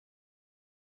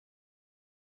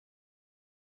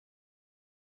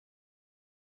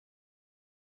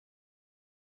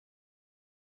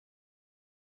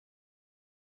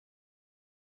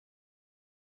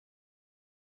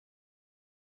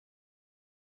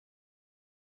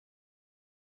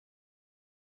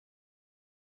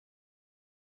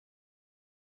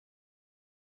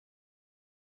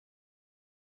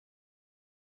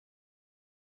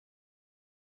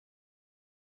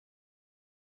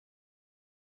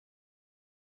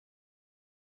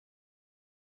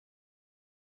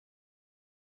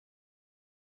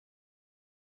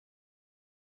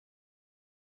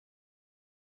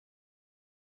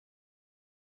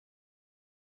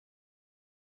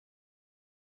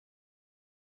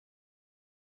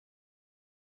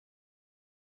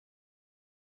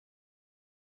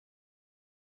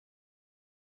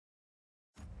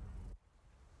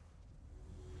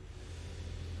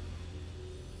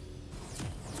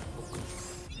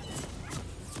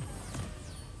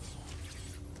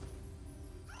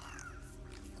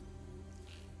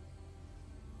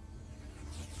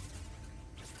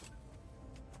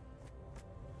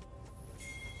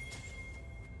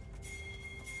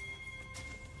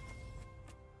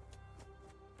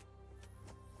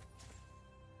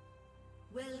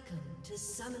to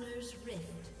Summoner's Rift.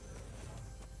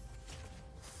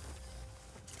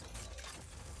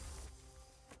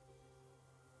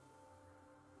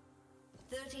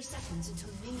 Seconds until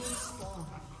minions spawn.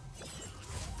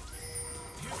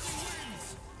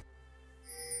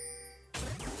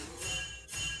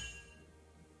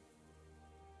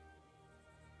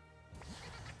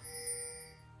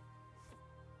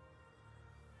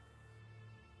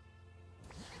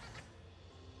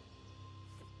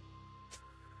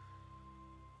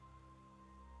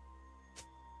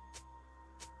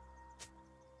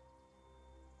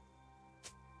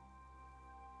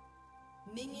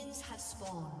 Minions have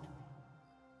spawned.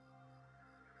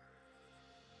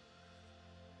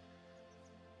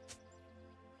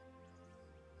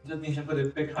这冰箱不得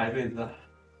被卡一辈子，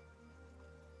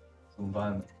怎么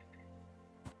办呢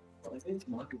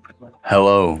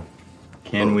Hello,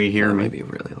 can we hear me? Maybe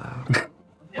really loud.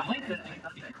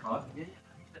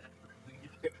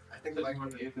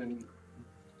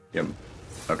 Yep.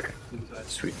 Okay.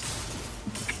 Sweet.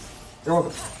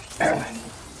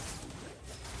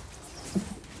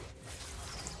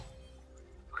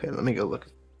 Okay, let me go look.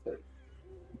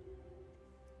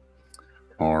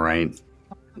 All right.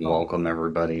 Welcome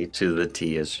everybody to the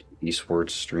TSU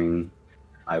Esports stream.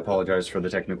 I apologize for the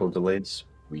technical delays.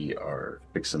 We are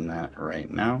fixing that right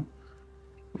now.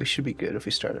 We should be good if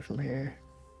we started from here.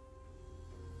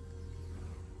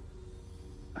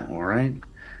 All right.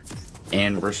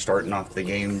 And we're starting off the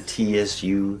game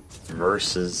TSU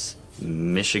versus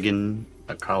Michigan,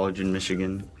 a college in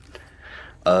Michigan.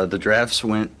 The drafts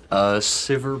went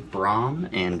Sivir Braum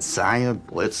and Zaya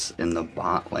Blitz in the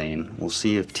bot lane. We'll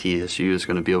see if TSU is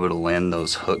going to be able to land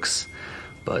those hooks,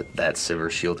 but that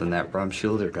Sivir shield and that Braum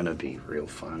shield are going to be real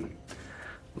fun.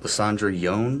 Lissandra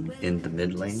Yone in the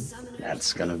mid lane.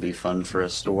 That's going to be fun for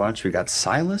us to watch. We got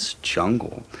Silas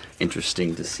Jungle.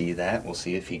 Interesting to see that. We'll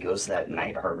see if he goes that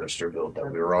Night Harvester build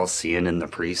that we were all seeing in the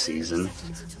preseason.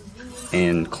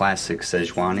 And classic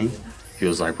Sejuani.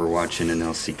 Feels like we're watching an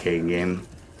LCK game.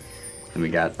 And we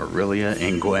got Aurelia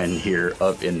and Gwen here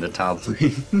up in the top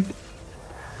lane.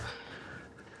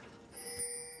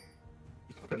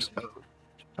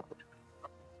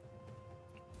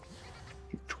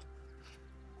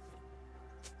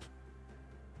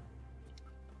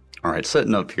 Alright,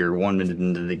 setting up here 1 minute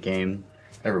into the game.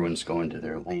 Everyone's going to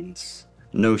their lanes.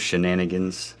 No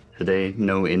shenanigans today,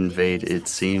 no invade it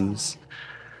seems.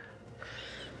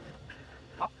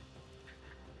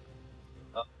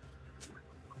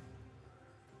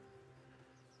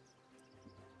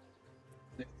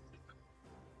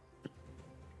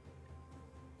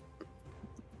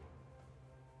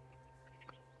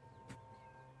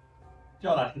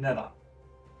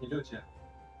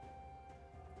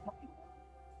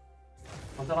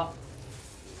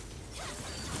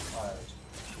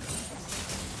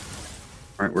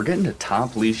 Alright, we're getting a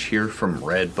top leash here from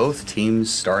red. Both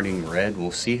teams starting red.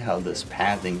 We'll see how this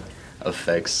pathing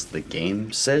affects the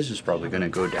game. Sej is probably going to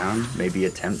go down. Maybe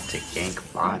attempt to gank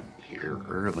bot here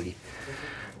early.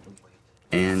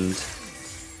 And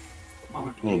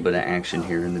a little bit of action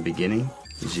here in the beginning.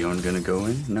 Is Yone going to go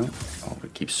in? No. Oh,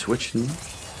 it keeps switching.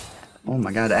 Oh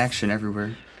my god, action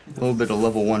everywhere. A little bit of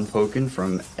level 1 poking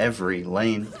from every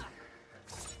lane.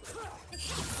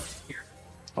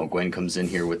 Oh, Gwen comes in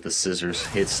here with the scissors,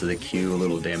 hits the Q, a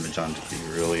little damage onto the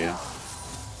Aurelia.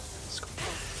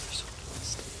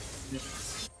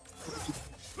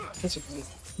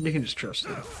 You can just trust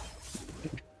it.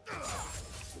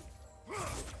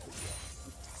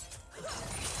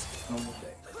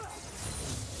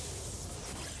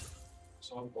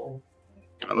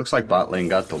 It looks like bot lane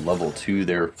got the level 2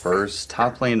 there first.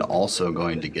 Top lane also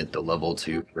going to get the level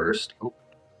 2 first. Oh.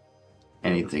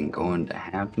 Anything going to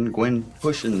happen? Gwen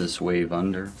pushing this wave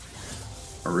under.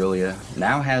 Aurelia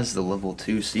now has the level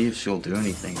 2. See if she'll do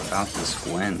anything about this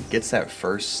Gwen. Gets that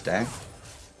first stack.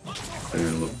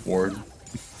 And look forward.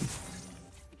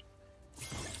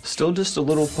 Still just a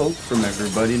little poke from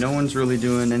everybody. No one's really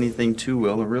doing anything too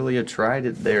well. Aurelia tried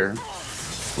it there.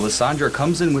 Lissandra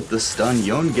comes in with the stun.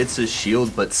 Yone gets his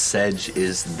shield, but Sej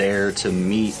is there to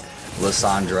meet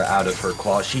Lissandra out of her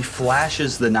claw. She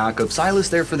flashes the knockup. Silas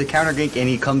there for the counter gank, and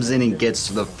he comes in and gets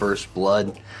the first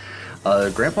blood.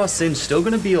 Grandpa Sin still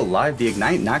going to be alive. The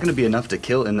Ignite not going to be enough to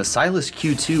kill, and the Silas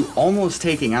Q2 almost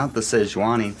taking out the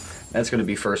Sejuani. That's going to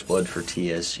be first blood for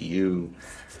TSU.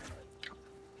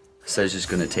 Sej is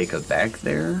going to take a back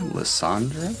there.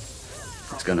 Lissandra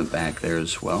is going to back there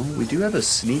as well. We do have a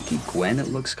sneaky Gwen, it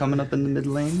looks, coming up in the mid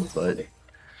lane, but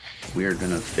we are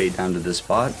going to fade down to this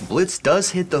spot. Blitz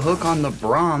does hit the hook on the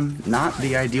Braum. Not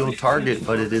the ideal target,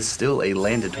 but it is still a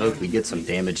landed hook. We get some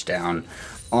damage down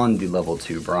on the level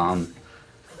 2 Braum.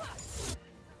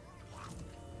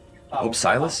 Oh,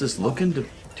 Silas is looking to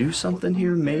do something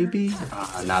here, maybe?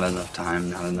 Not enough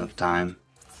time, not enough time.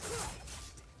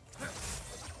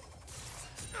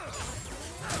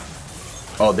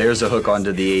 Oh, there's a hook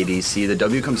onto the ADC. The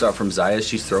W comes out from Xayah.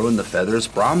 She's throwing the feathers.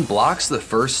 Braum blocks the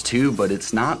first two, but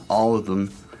it's not all of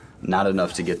them. Not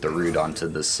enough to get the root onto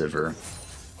the Sivir.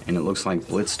 And it looks like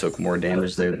Blitz took more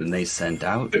damage there than they sent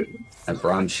out. That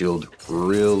Braum shield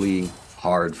really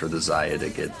hard for the Xayah to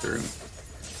get through.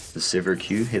 The Sivir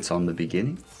Q hits on the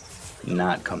beginning.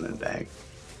 Not coming back.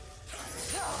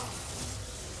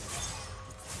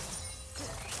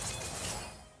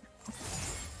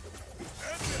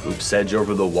 Oops, Sedge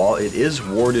over the wall. It is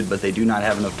warded, but they do not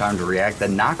have enough time to react. The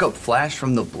knock-up flash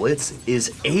from the Blitz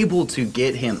is able to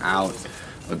get him out.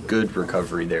 A good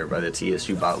recovery there by the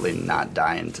TSU bot lane, not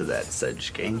dying to that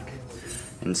Sedge gank.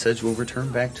 And Sedge will return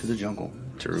back to the jungle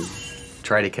to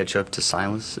try to catch up to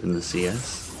Silas in the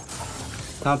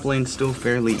CS. Top lane still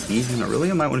fairly even.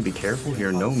 Aurelia might want to be careful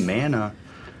here. No mana.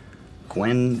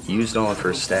 Gwen used all of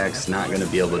her stacks. Not going to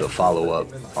be able to follow up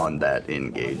on that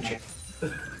engage.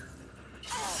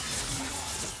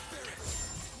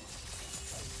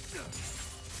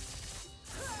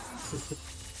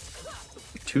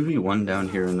 2v1 down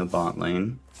here in the bot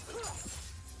lane.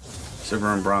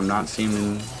 Sivir and Braum not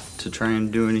seeming to try and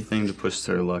do anything to push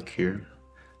their luck here.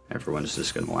 Everyone's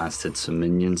just going to last hit some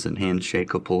minions and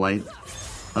handshake a polite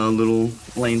little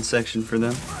lane section for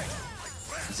them.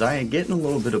 Xayah getting a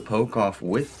little bit of poke off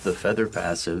with the feather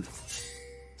passive.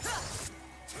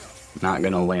 Not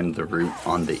going to land the root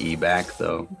on the E back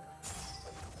though.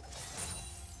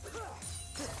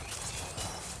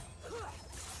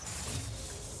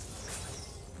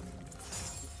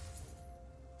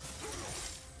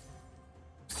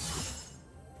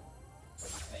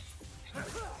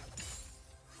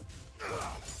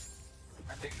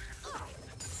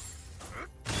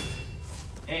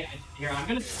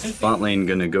 Bot lane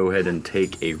gonna go ahead and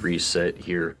take a reset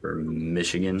here for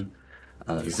Michigan.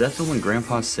 Zethel and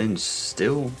Grandpa Sin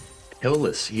still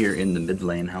killless here in the mid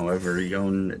lane. However,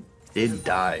 Yon did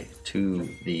die to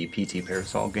the PT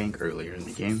Parasol gank earlier in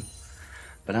the game.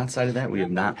 But outside of that, we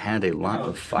have not had a lot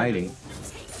of fighting.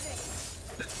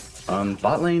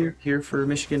 Bot lane here for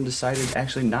Michigan decided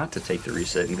actually not to take the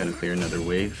reset and gonna clear another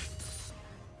wave.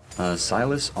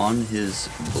 Silas on his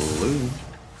blue.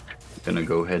 Gonna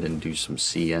go ahead and do some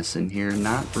CS in here.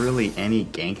 Not really any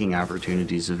ganking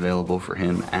opportunities available for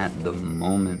him at the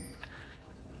moment.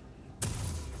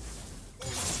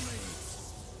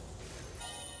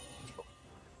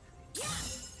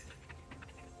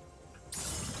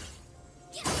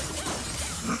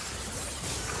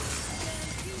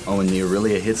 Oh, and the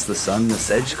Aurelia hits the sun. The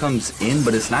Sedge comes in,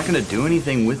 but it's not gonna do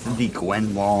anything with the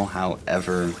Gwen wall.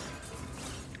 However,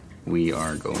 we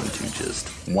are going to just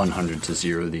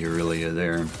 100-0 the Aurelia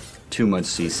there. Too much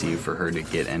CC for her to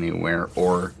get anywhere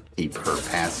or keep her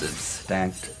passive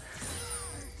stacked.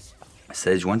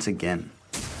 Sedge once again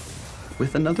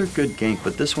with another good gank,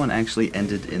 but this one actually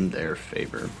ended in their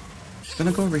favor. Just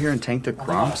gonna go over here and tank the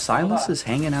Gromp. Silas is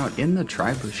hanging out in the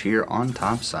tri-bush here on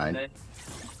top side.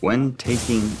 When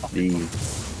taking the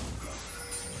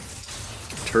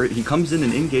turret, he comes in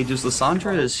and engages.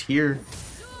 Lissandra is here.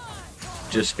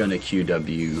 Just gonna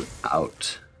QW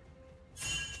out.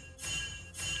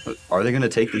 Are they gonna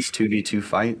take this 2v2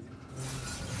 fight?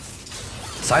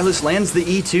 Silas lands the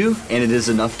E2, and it is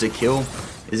enough to kill.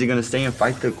 Is he gonna stay and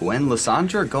fight the Gwen?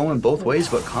 Lissandra going both ways,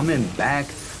 but coming back.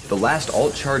 The last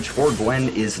ult charge for Gwen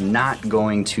is not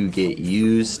going to get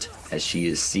used, as she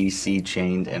is CC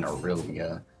chained and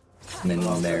Aurelia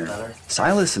minion there.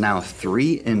 Silas now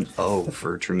 3-0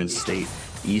 for Truman State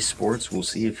Esports. We'll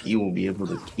see if he will be able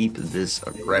to keep this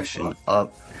aggression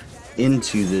up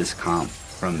into this comp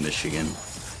from Michigan.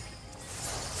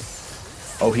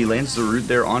 Oh, he lands the root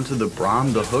there onto the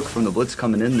Braum. The hook from the Blitz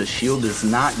coming in. The shield is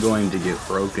not going to get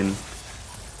broken.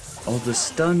 Oh, the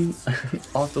stun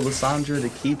off the Lissandra to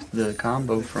keep the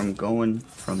combo from going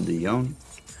from the Yon.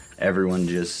 Everyone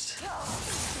just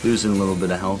losing a little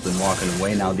bit of health and walking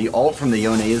away. Now the ult from the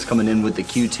Yone is coming in with the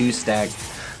Q2 stack.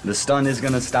 The stun is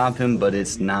going to stop him, but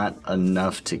it's not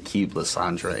enough to keep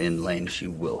Lissandra in lane. She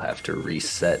will have to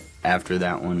reset after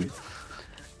that one.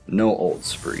 No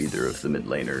ults for either of the mid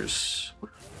laners.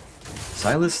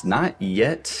 Silas not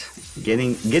yet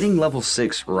getting level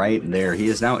 6 right there. He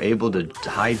is now able to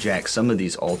hijack some of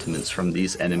these ultimates from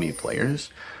these enemy players.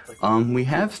 We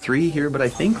have 3 here, but I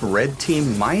think red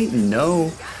team might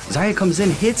know. Xayah comes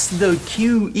in, hits the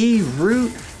QE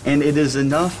root, and it is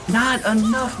enough. Not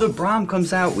enough. The Braum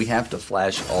comes out. We have to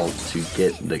flash ult to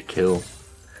get the kill.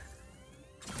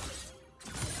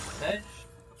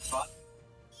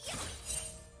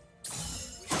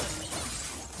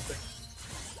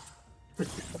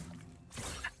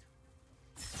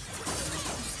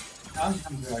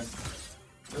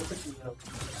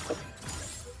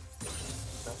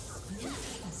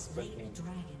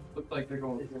 Looks like they're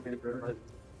going to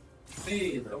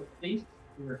hey, please.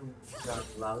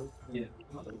 Yeah.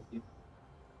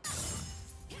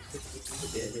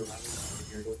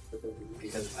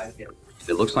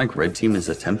 It looks like red team is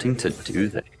attempting to do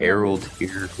the Herald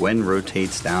here. Gwen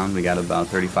rotates down. We got about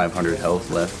 3,500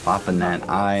 health left. Popping that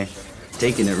eye.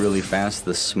 Taking it really fast.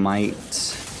 The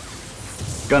smite.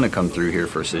 Gonna come through here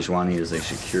for Sejuani as they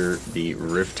secure the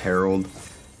Rift Herald.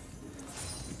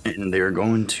 And they're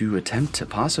going to attempt to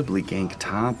possibly gank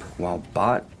top while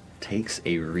bot takes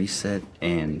a reset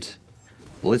and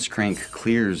Blitzcrank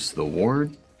clears the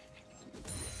ward.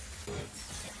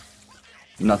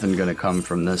 Nothing gonna come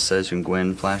from this. Sedge and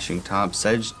Gwen flashing top.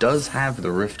 Sedge does have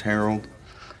the Rift Herald.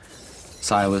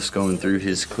 Silas going through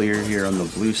his clear here on the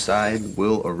blue side.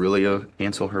 Will Aurelia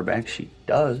cancel her back? She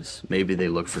does. Maybe they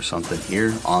look for something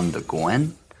here on the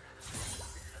Gwen.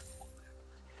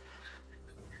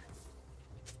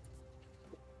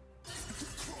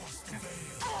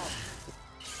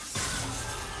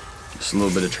 Just a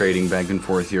little bit of trading back and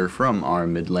forth here from our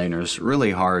mid laners.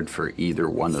 Really hard for either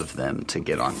one of them to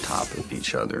get on top of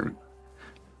each other.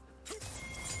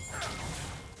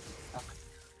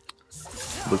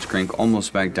 Blitzcrank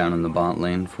almost back down in the bot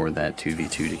lane for that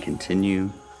 2v2 to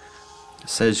continue.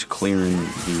 Sedge clearing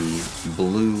the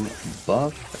blue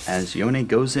buff as Yone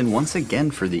goes in once again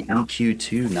for the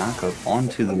EQ2 knockup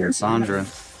onto the Lissandra.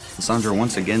 Lissandra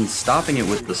once again stopping it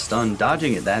with the stun,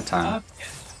 dodging it that time.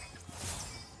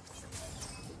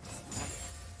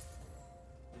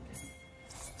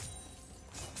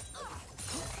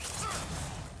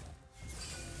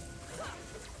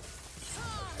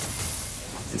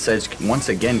 Sedge once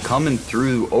again coming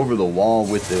through over the wall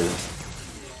with the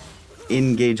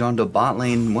engage onto bot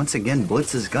lane. Once again,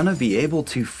 Blitz is gonna be able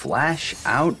to flash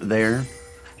out there.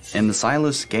 And the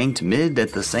Silas ganked mid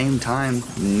at the same time.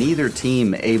 Neither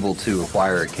team able to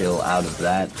acquire a kill out of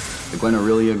that. The Gwen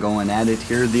Aurelia going at it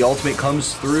here. The ultimate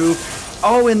comes through.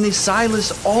 Oh, and the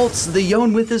Silas ults. The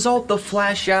Yone with his ult, the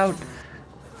flash out.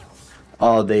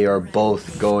 Oh, they are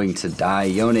both going to die.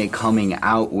 Yone coming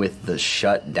out with the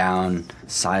shutdown.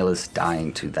 Silas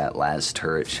dying to that last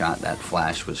turret shot. That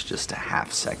flash was just a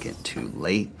half second too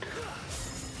late.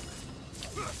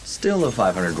 Still a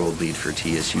 500 gold lead for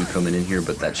TSU coming in here,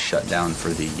 but that shutdown for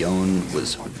the Yone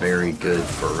was very good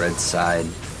for red side.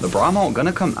 The Braum ult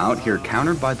gonna come out here,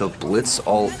 countered by the Blitz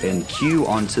ult and Q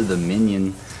onto the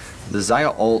minion. The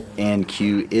Xayah ult and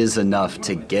Q is enough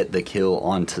to get the kill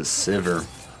onto Sivir.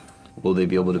 Will they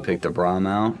be able to pick the Braum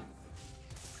out?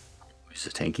 He's a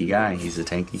tanky guy. He's a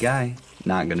tanky guy.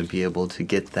 Not going to be able to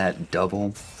get that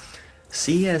double.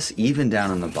 CS even down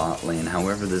in the bot lane.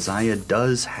 However, the Xayah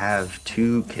does have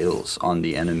 2 kills on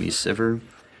the enemy Sivir.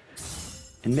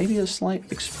 And maybe a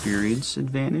slight experience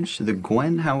advantage. The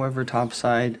Gwen, however,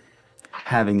 topside,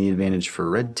 having the advantage for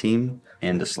red team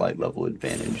and a slight level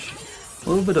advantage. A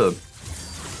little bit of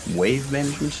wave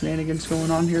management shenanigans going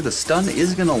on here. The stun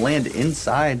is going to land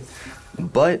inside,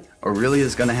 but Aurelia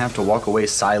is going to have to walk away.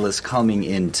 Silas coming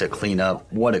in to clean up.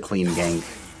 What a clean gank.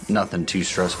 Nothing too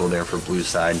stressful there for blue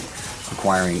side,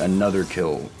 acquiring another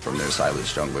kill from their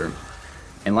Silas jungler.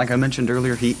 And like I mentioned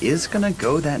earlier, he is going to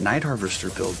go that Night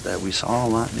Harvester build that we saw a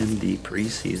lot in the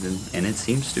preseason, and it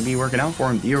seems to be working out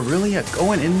for him. The Aurelia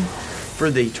going in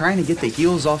for the trying to get the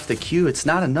heals off the Q. It's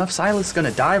not enough. Silas is going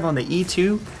to dive on the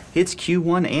E2. Hits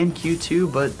Q1 and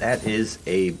Q2, but that is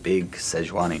a big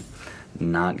Sejuani.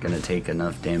 Not going to take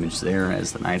enough damage there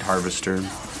as the Night Harvester.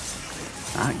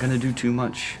 Not going to do too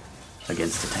much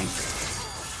against the tank.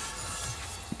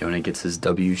 Yone gets his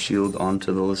W shield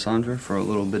onto the Lissandra for a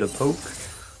little bit of poke.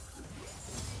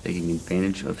 Taking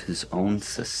advantage of his own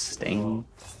sustain.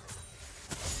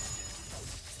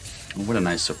 What a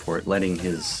nice support, letting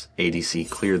his ADC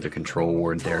clear the control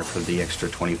ward there for the extra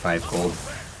 25 gold.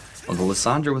 Well, the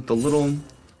Lissandra with the little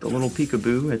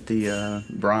peekaboo at the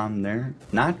Braum there.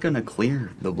 Not gonna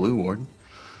clear the blue ward.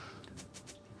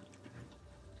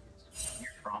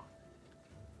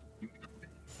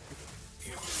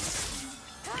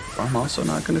 Braum also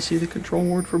not gonna see the control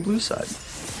ward for blue side.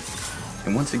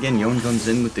 And once again, Yone comes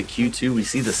in with the Q2. We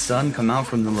see the sun come out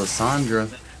from the Lissandra.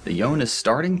 The Yone is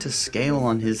starting to scale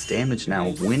on his damage now,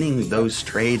 winning those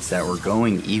trades that were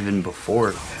going even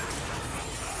before.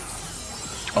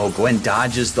 Oh, Gwen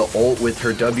dodges the ult with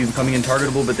her W becoming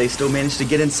intargetable, but they still manage to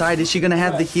get inside. Is she going to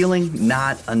have the healing?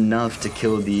 Not enough to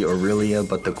kill the Aurelia,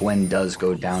 but the Gwen does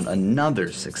go down.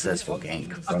 Another successful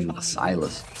gank from the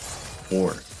Silas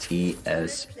for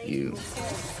TSU.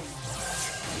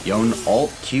 Yone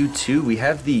alt Q2. We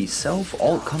have the self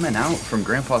alt coming out from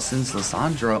Grandpa Sin's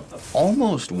Lissandra,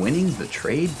 almost winning the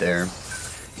trade there.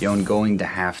 Yone going to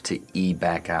have to E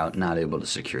back out, not able to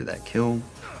secure that kill.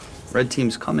 Red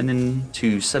team's coming in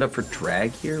to set up for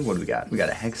drag here. What do we got? We got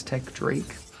a Hextech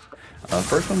Drake.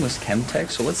 First one was Chemtech,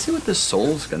 so let's see what this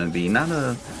soul's gonna be. Not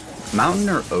a mountain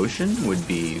or ocean would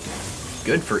be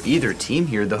good for either team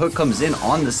here. The hook comes in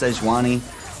on the Sejuani.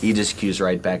 He just Qs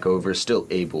right back over, still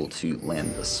able to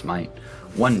land the smite.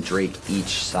 One Drake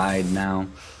each side now.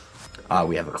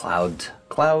 We have a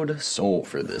Cloud Soul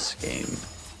for this game.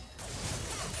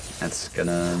 That's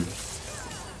gonna...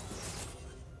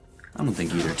 I don't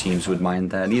think either teams would mind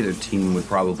that. Either team would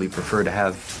probably prefer to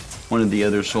have one of the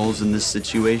other souls in this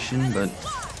situation, but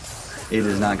it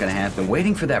is not going to happen.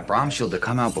 Waiting for that Braum Shield to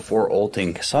come out before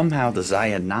ulting. Somehow the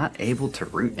Xayah not able to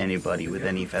root anybody with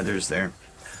any feathers there.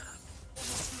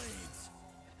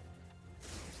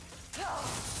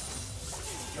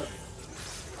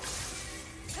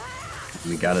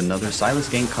 We got another Silas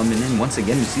gank coming in. Once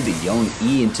again, we see the Yone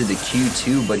E into the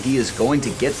Q2, but he is going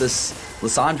to get this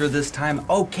Lissandra this time.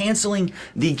 Oh, canceling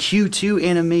the Q2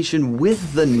 animation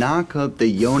with the knockup. The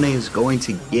Yone is going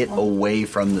to get away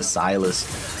from the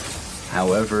Silas.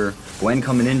 However, Gwen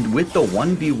coming in with the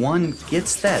 1v1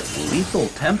 gets that lethal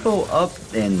tempo up,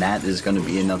 and that is going to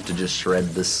be enough to just shred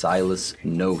the Silas.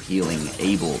 No healing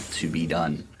able to be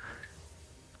done.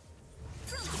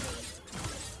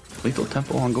 Lethal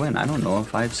tempo on Gwen. I don't know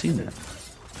if I've seen that.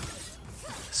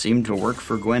 Seemed to work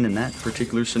for Gwen in that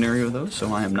particular scenario though,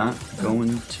 so I am not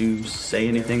going to say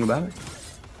anything about it.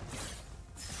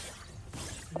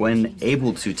 Gwen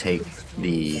able to take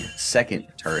the second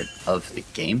turret of the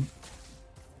game.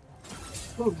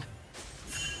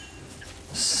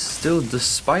 Still,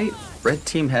 despite red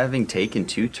team having taken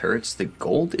 2 turrets, the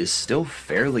gold is still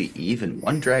fairly even.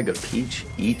 1 drag of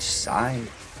each side.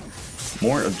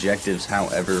 More objectives,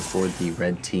 however, for the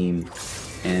red team,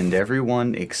 and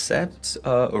everyone except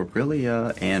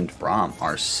Aurelia and Braum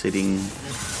are sitting...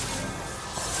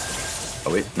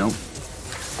 Oh wait, no.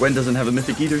 Gwen doesn't have a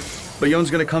mythic either, but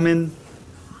Yone's gonna come in,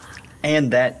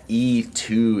 and that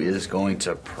E2 is going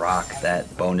to proc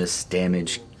that bonus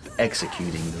damage,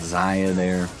 executing the Xayah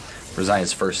there for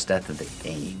Xayah's first death of the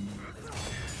game.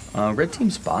 Red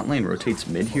team's bot lane rotates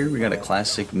mid here. We got a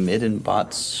classic mid and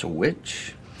bot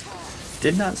switch.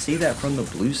 Did not see that from the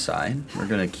blue side. We're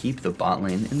going to keep the bot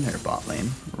lane in their bot lane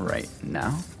right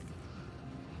now.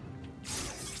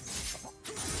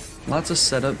 Lots of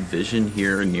setup vision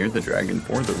here near the dragon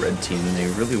for the red team. They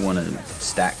really want to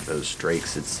stack those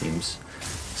drakes, it seems.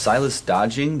 Silas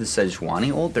dodging the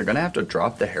Sejuani ult. They're going to have to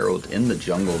drop the Herald in the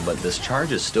jungle, but this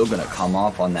charge is still going to come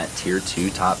off on that tier 2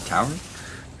 top tower.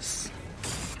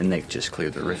 And they just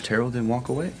clear the Rift Herald and walk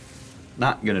away.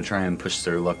 Not going to try and push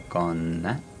their luck on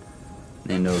that.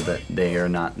 They know that they are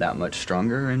not that much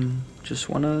stronger and just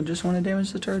wanna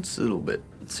damage the turrets a little bit.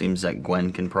 It seems that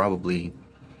Gwen can probably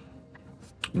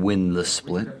win the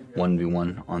split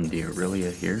 1v1 on the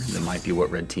Aurelia here. That might be what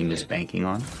red team is banking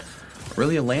on.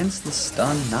 Aurelia lands the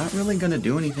stun, not really gonna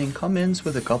do anything. Come ins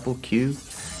with a couple Q.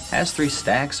 Has 3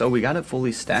 stacks. Oh, we got it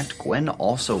fully stacked. Gwen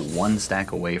also 1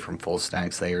 stack away from full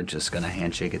stacks. They are just gonna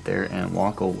handshake it there and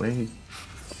walk away.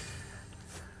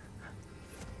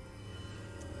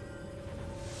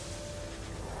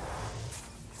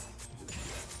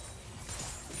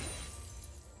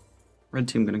 Red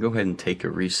team gonna go ahead and take a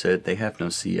reset. They have no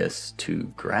CS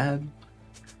to grab.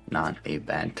 Not a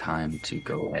bad time to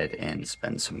go ahead and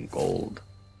spend some gold.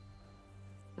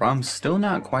 Braum's still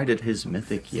not quite at his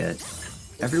mythic yet.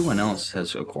 Everyone else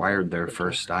has acquired their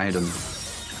first item.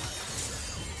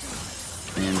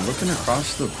 And looking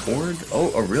across the board,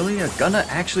 oh, Aurelia gonna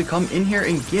actually come in here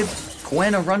and give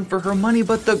Gwen a run for her money,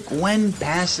 but the Gwen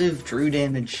passive true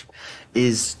damage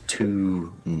is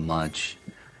too much.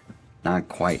 Not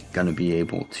quite gonna be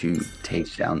able to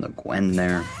take down the Gwen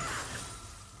there.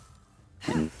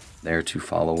 And there to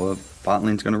follow up. Bot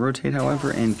lane's gonna rotate,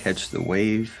 however, and catch the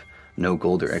wave. No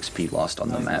gold or XP lost on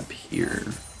the map here.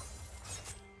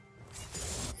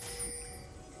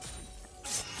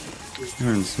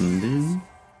 Earn some mid.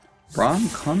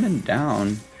 Braum coming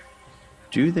down.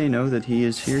 Do they know that he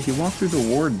is here? He walked through the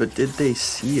ward, but did they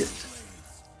see it?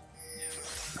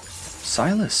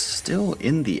 Silas still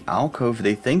in the alcove.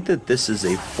 They think that this is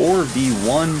a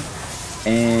 4v1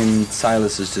 and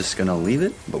Silas is just gonna leave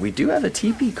it, but we do have a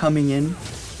TP coming in.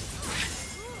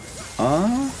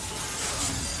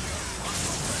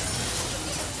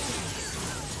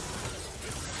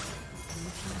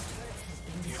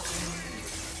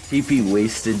 TP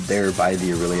wasted there by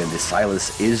the Aurelia. The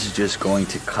Silas is just going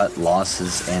to cut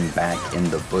losses and back in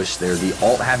the bush there. The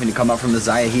ult having to come out from the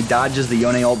Xayah. He dodges the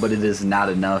Yone ult, but it is not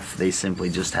enough. They simply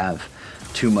just have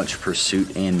too much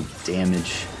pursuit and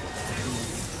damage.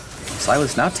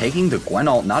 Silas now taking the Gwen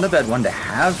ult. Not a bad one to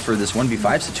have for this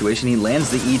 1v5 situation. He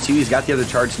lands the E2. He's got the other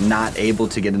charge. Not able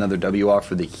to get another W off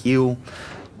for the heal.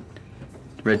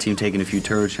 Red team taking a few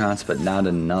turret shots, but not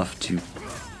enough to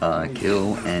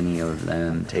kill any of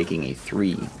them, taking a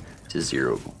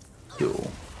 3-0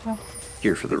 kill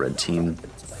here for the red team.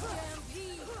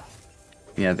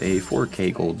 We have a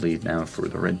 4K gold lead now for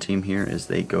the red team here as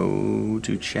they go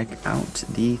to check out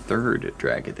the third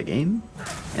drag of the game.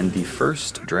 And the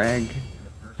first drag,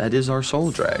 that is our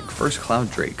soul drag, first cloud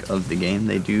drake of the game.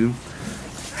 They do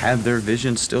have their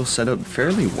vision still set up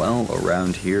fairly well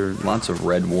around here. Lots of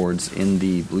red wards in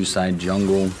the blue side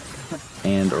jungle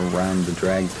and around the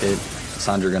drag pit.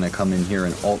 Sandra gonna come in here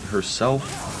and ult herself.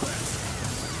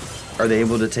 Are they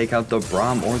able to take out the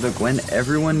Braum or the Gwen?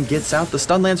 Everyone gets out. The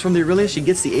stun lands from the Aurelia. She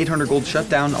gets the 800 gold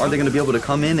shutdown. Are they gonna be able to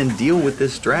come in and deal with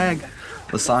this drag?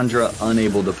 Lysandra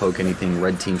unable to poke anything.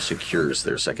 Red team secures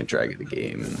their second drag of the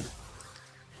game.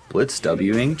 Blitz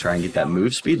Wing, try and get that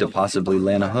move speed to possibly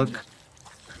land a hook.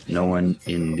 No one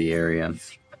in the area.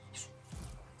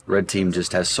 Red team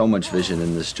just has so much vision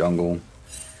in this jungle.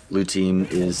 Blue team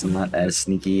is not as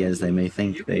sneaky as they may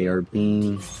think they are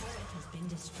being.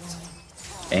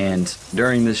 And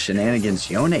during this shenanigans,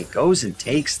 Yone goes and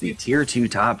takes the tier 2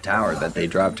 top tower that they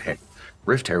dropped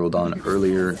Rift Herald on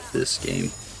earlier this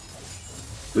game.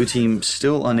 Blue team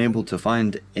still unable to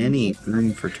find any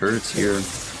room for turrets here.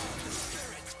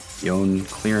 Yone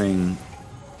clearing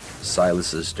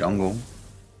Silas's jungle.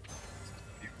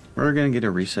 We're gonna get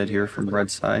a reset here from red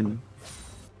side.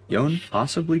 Yone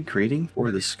possibly creating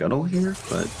for the scuttle here,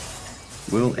 but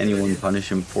will anyone punish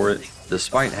him for it?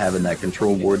 Despite having that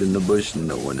control ward in the bush,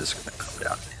 no one is gonna come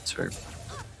down and answer.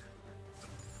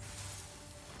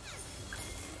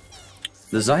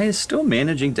 The Xayah is still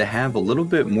managing to have a little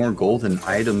bit more golden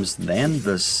items than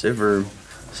the Sivir.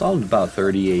 Solid about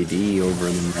 30 AD over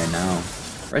them right now.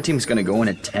 Red team's gonna go and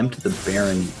attempt the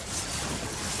Baron.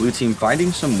 Blue team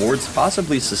fighting some wards,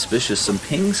 possibly suspicious. Some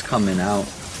pings coming out.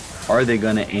 Are they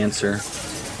gonna answer?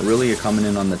 Aurelia coming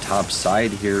in on the top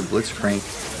side here. Blitzcrank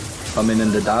coming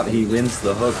in the dot. He wins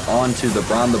the hook onto the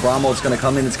Braum. The Braum ult's gonna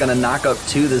come in. It's gonna knock up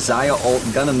to the Xayah ult.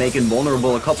 Gonna make it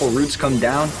vulnerable. A couple roots come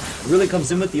down. Really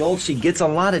comes in with the ult. She gets a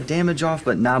lot of damage off,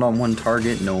 but not on one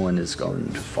target. No one is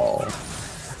going to fall.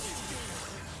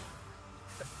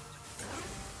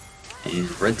 And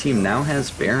red team now has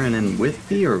Baron, and with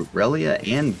the Aurelia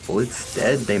and Blitz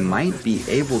dead, they might be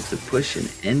able to push an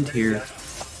end here.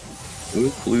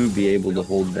 Will Blue be able to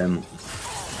hold them?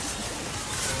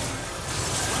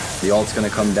 The ult's gonna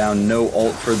come down. No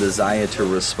ult for the Xayah to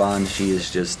respond. She is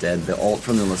just dead. The ult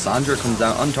from the Lysandra comes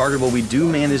out untargetable. We do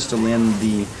manage to land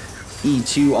the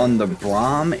E2 on the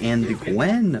Braum and the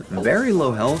Gwen. Very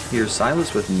low health here.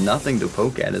 Silas with nothing to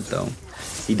poke at it though.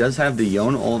 He does have the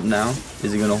Yone ult now.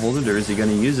 Is he gonna hold it or is he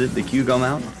gonna use it? The Q come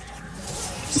out.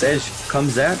 Sej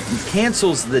comes out,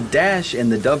 cancels the dash,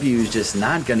 and the W is just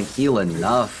not gonna heal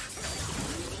enough.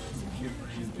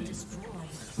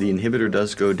 The inhibitor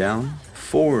does go down.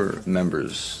 3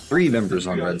 members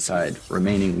on red side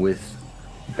remaining with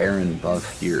Baron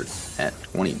buff here at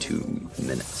 22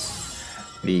 minutes.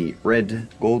 The red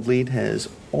gold lead has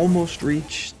almost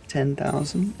reached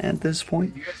 10,000 at this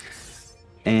point,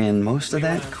 and most of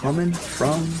that coming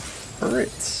from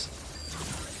turrets,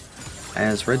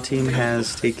 as red team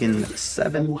has taken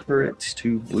 7 turrets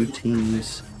to blue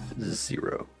team's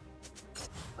 0.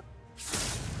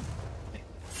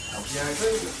 Yeah, I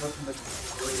think it's nothing that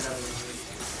really happening.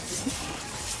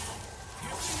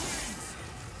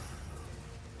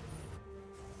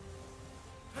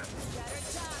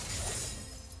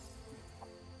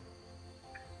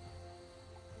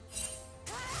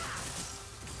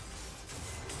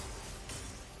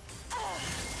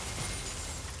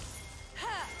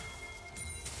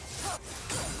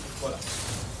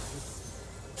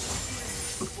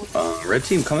 Red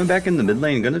team coming back in the mid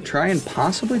lane, gonna try and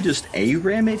possibly just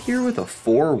ARAM it here with a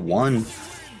 4-1.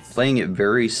 Playing it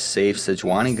very safe.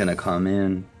 Sejuani gonna come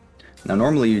in. Now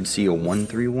normally you'd see a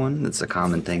 1-3-1. That's a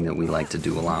common thing that we like to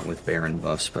do a lot with Baron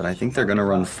buffs, but I think they're gonna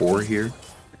run 4 here.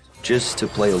 Just to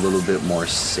play a little bit more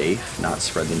safe, not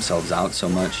spread themselves out so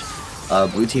much.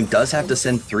 Blue team does have to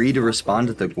send 3 to respond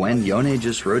to the Gwen. Yone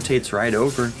just rotates right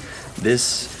over.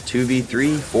 This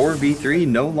 2v3, 4v3,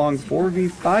 no long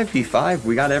 4v5v5.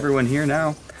 We got everyone here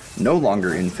now. No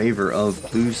longer in favor of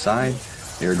blue side.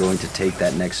 They're going to take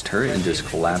that next turret and just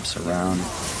collapse around.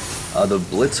 The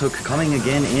Blitz Hook coming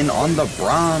again in on the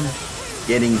Braum,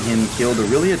 getting him killed.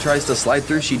 Aurelia tries to slide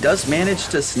through. She does manage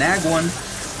to snag one,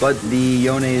 but the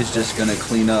Yone is just going to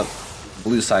clean up.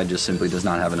 Blue side just simply does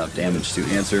not have enough damage to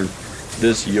answer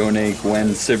this Yone, Gwen,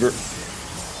 Sivir.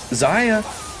 Xayah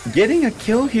getting a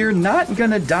kill here, not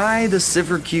going to die. The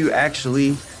Sivir Q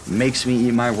actually makes me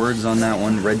eat my words on that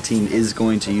one. Red team is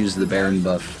going to use the Baron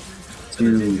buff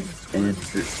to end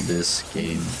this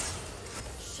game.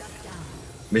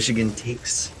 Michigan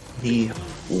takes the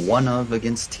 1-of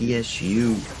against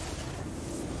TSU.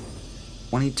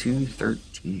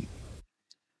 22-13.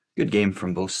 Good game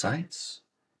from both sides.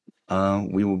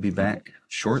 We will be back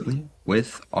shortly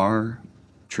with our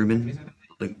Truman.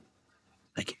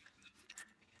 Thank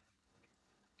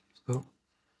you.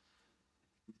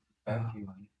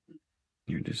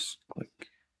 You just click,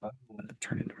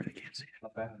 turn it where they can't see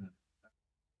it.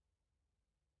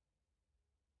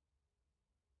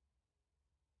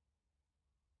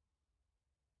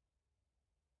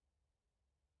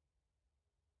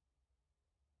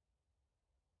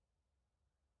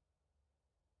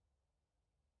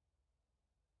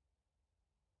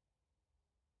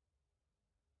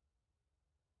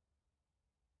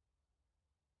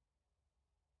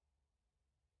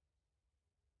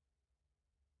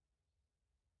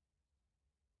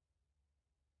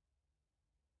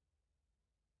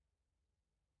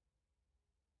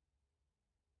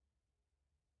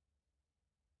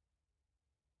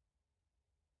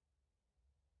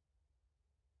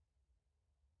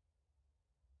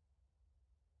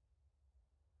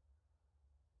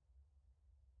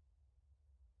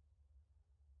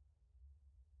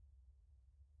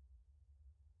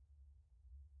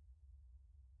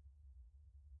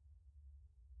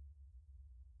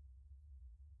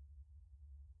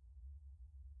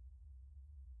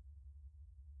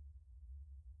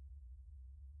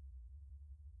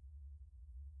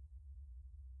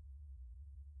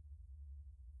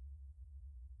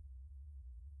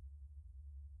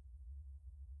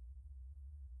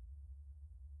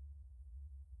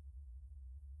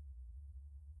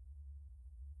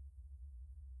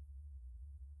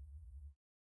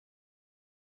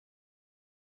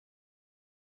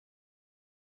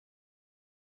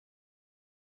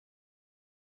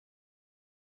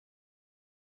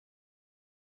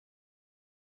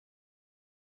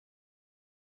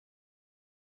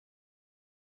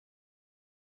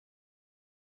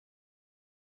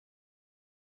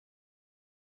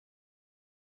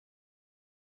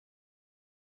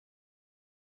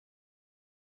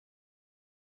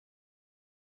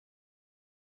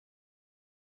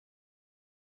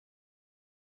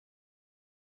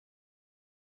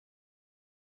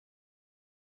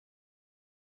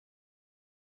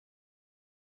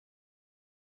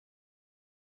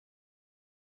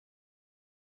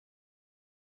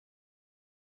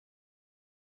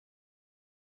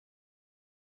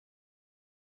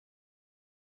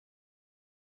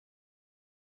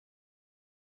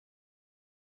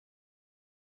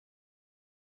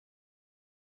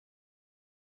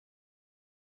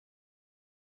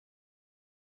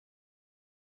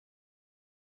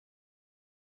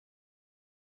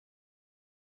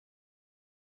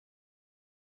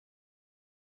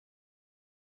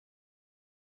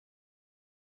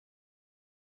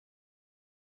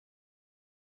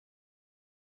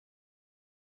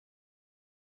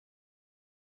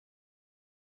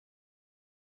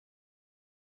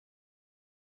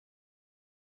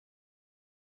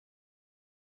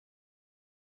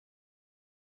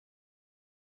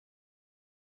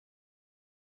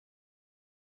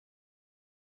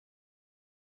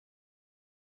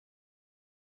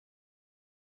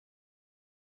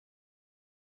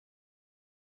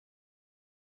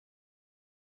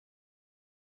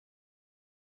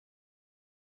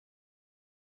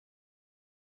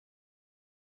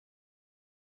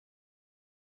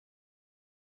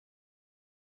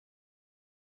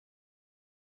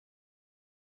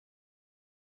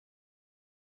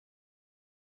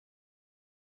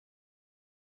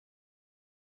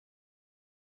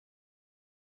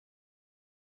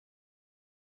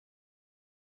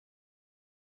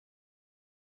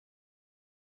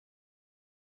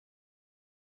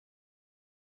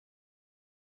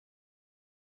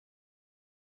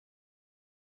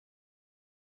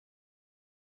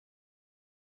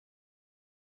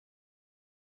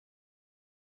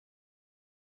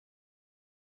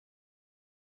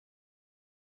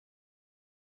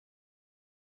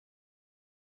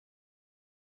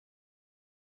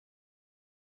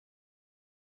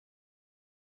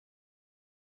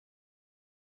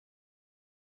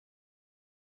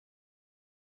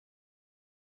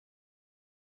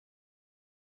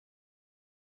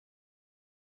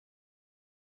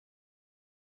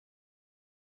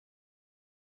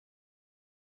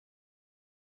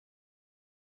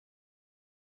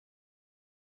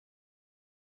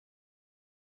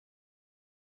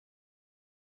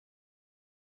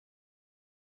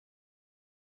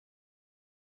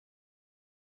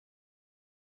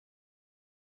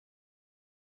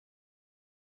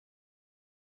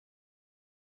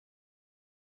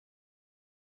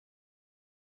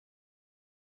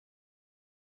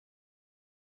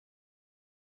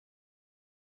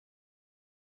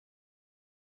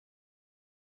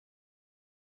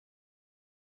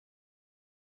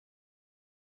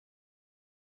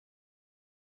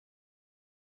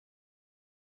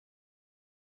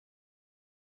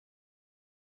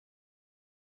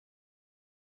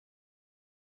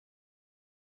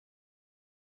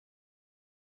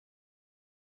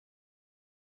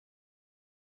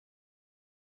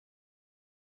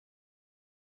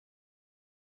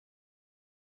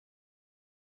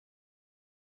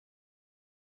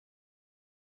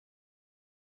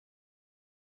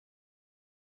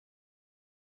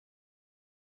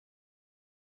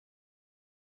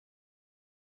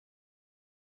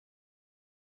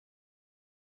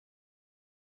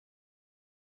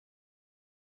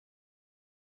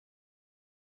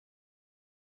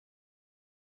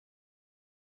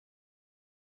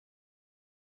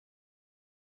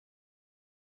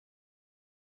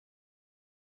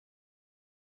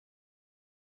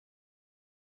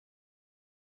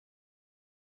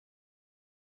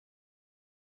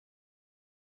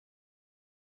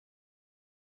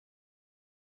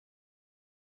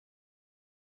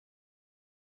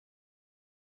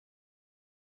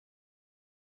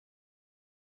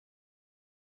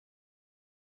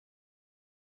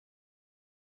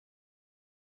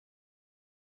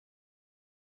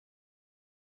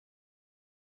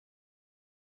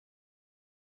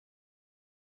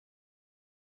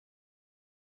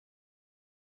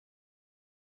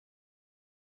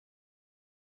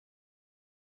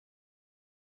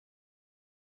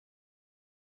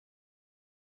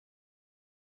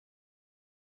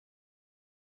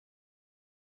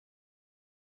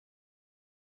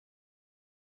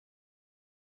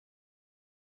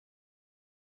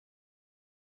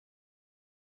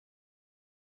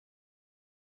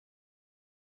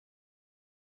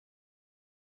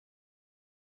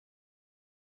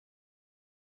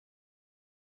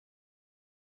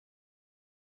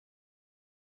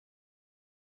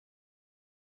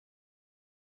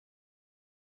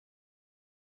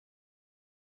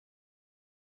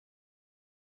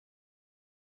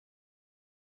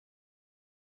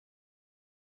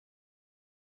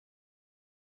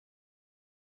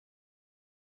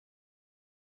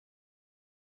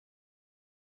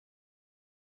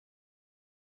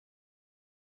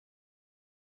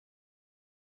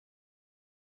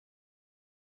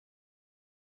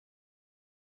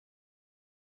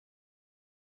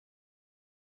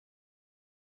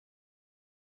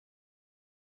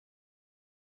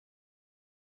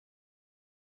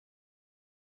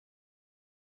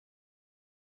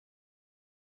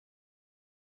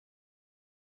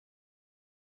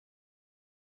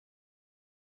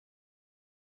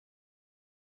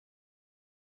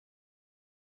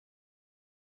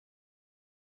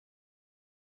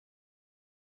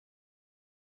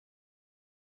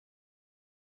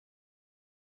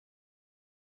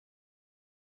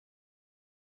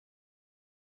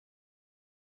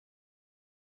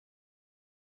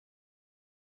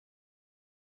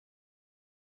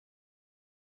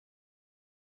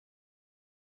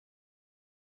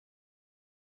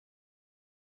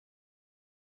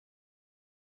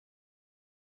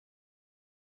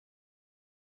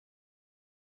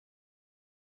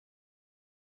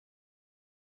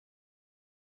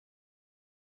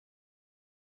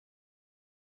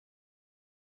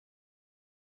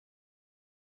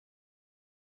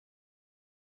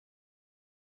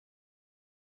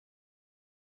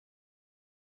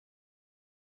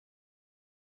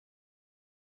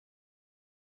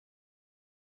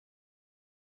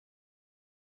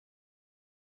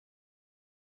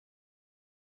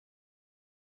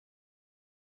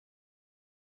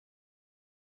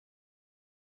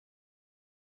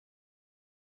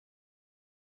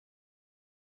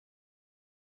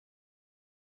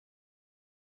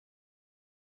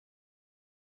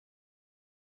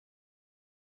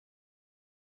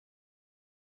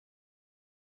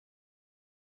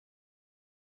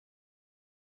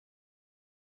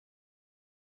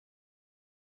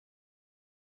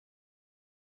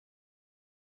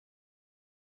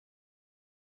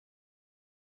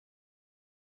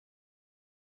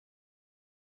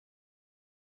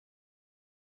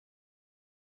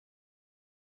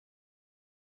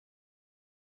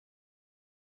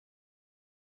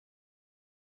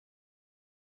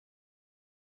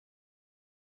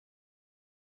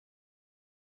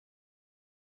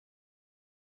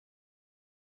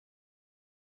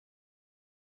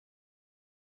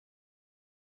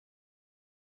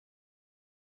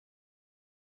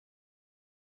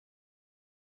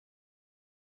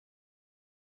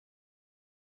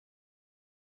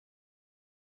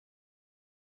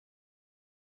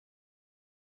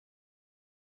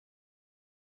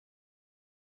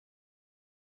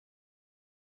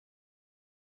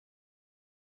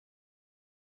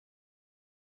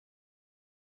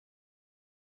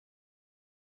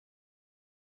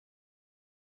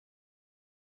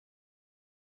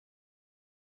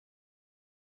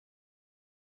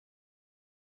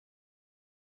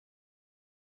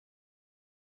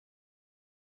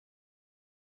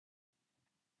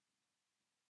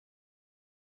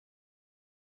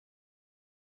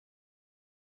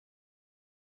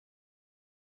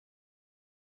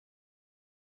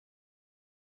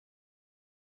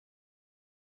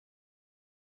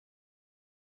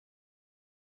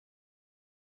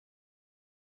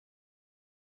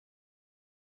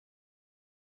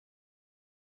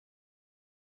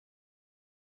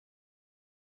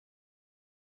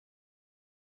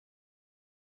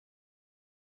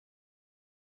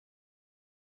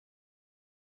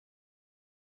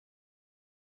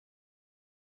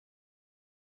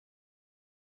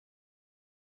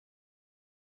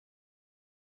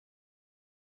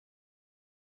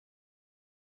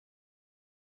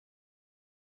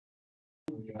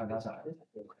 Oh,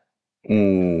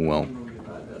 well.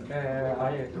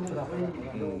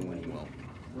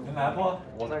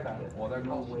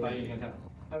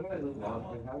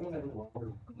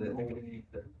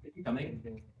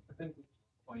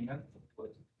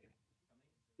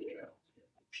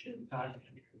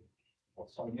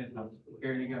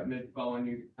 Here you got mid following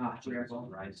you.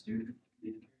 Rise, dude.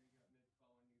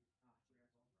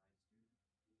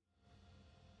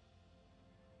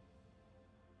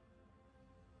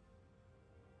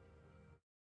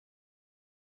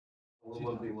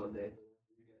 Will be one day.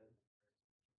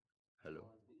 Hello.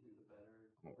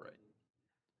 All right.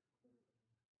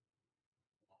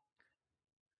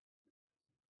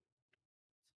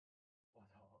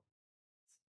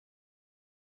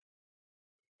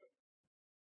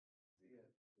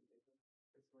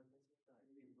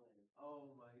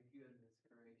 Oh my goodness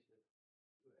gracious.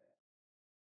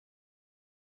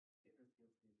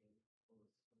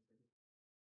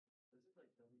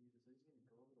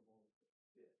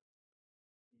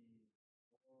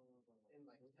 In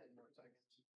like 10 more seconds.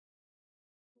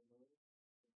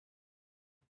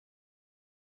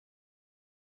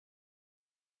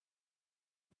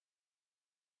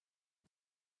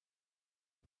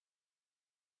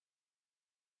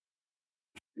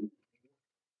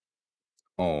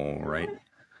 All right.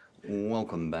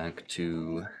 Welcome back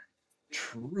to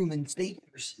Truman State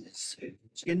versus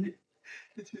Michigan.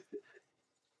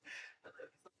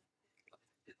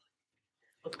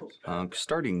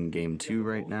 Starting game 2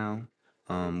 right now.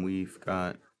 We've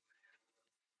got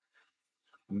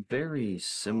very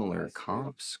similar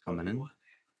comps coming in.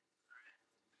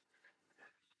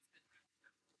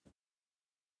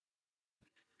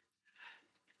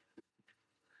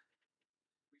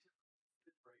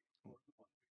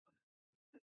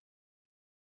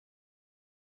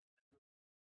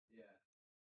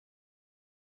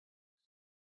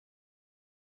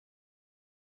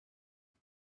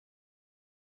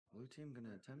 Blue team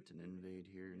gonna attempt an invade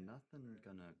here. Nothing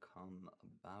gonna come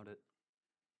about it.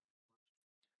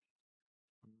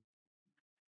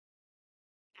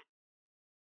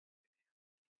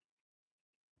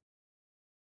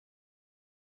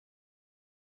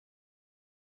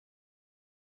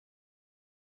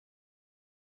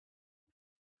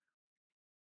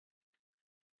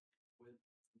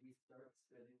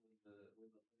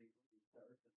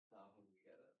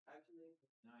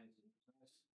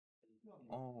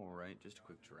 All right, just a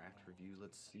quick draft review.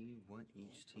 Let's see what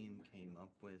each team came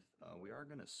up with. We are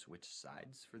gonna switch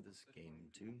sides for this game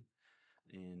too.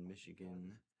 In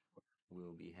Michigan,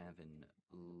 we'll be having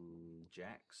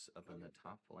Jax up in the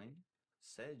top lane.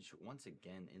 Sedge once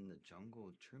again in the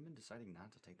jungle. Truman deciding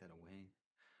not to take that away.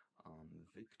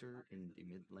 Victor in the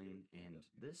mid lane, and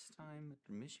this time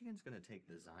Michigan's gonna take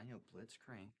the Zaya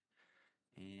Blitzcrank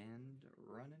and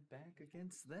run it back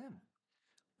against them.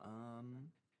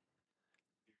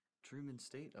 Truman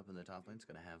State up in the top lane is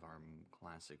gonna have our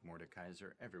classic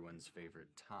Mordekaiser, everyone's favorite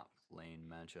top lane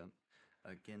matchup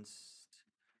against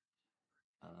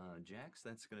Jax.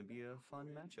 That's gonna be a fun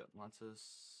matchup. Lots of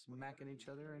smacking each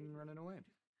other and running away.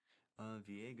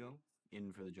 Viego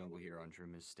in for the jungle here on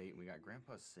Truman State. We got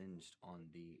Grandpa Singed on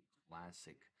the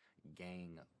classic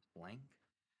gang flank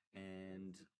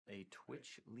and a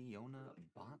Twitch Leona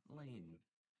bot lane.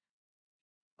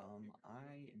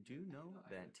 I do know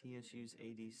that TSU's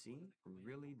ADC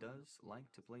really does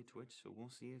like to play Twitch, so we'll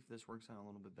see if this works out a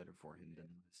little bit better for him than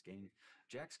this game.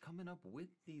 Jack's coming up with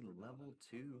the level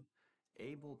 2,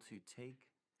 able to take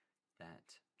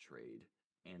that trade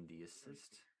and the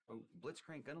assist. Oh,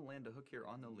 Blitzcrank gonna land a hook here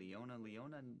on the Leona.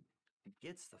 Leona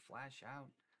gets the flash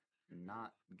out,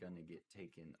 not gonna get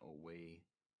taken away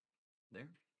there.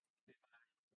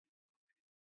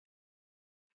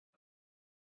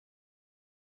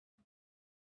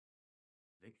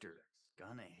 Victor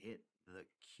gonna hit the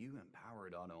Q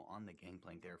empowered auto on the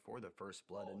gangplank there for the first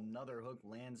blood. Another hook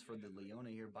lands for the Leona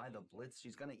here by the Blitz.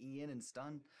 She's gonna E in and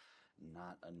stun.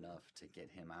 Not enough to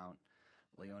get him out.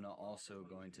 Leona also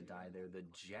going to die there. The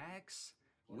Jax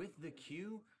with the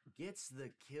Q gets the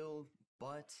kill,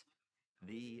 but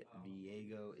the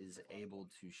Viego is able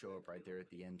to show up right there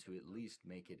at the end to at least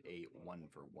make it a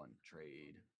 1-for-1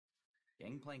 trade.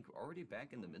 Gangplank already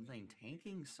back in the mid lane,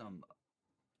 tanking some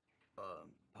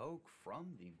poke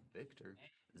from the Victor.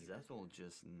 Zethel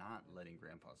just not letting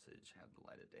Grandpa Sidge have the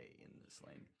light of day in this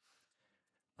lane.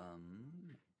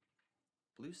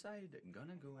 Blue side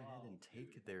gonna go ahead and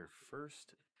take their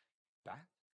first back.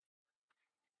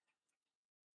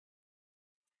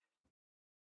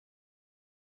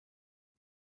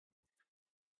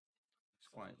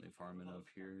 quietly farming up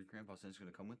here. Grandpa Sin's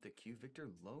going to come with the Q. Victor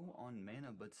low on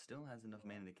mana, but still has enough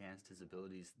mana to cast his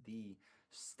abilities. The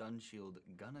stun shield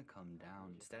gonna come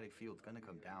down. Static field gonna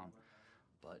come down.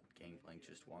 But Gangplank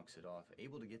just walks it off.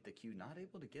 Able to get the Q, not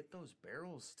able to get those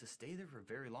barrels to stay there for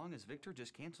very long as Victor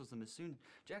just cancels them as soon.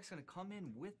 Jack's going to come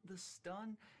in with the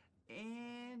stun.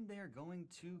 And they're going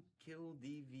to kill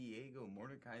the Viego.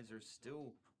 Mordekaiser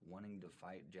still wanting to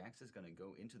fight. Jax is going to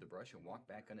go into the brush and walk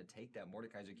back, going to take that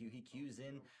Mordekaiser Q. He Qs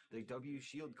in. The W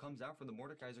shield comes out for the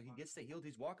Mordekaiser. He gets the healed.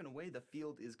 He's walking away. The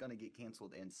field is going to get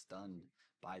canceled and stunned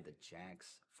by the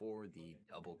Jax for the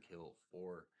double kill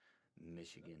for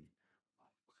Michigan.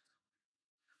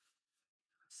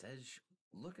 Sej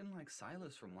looking like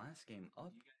Silas from last game,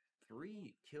 up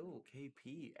 3 kill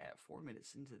KP at 4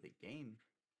 minutes into the game.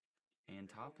 And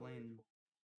top lane,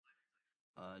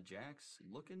 Jax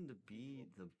looking to be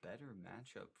the better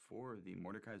matchup for the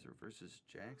Mordekaiser versus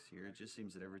Jax here. It just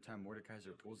seems that every time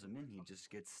Mordekaiser pulls him in, he just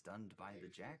gets stunned by the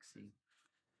Jaxie.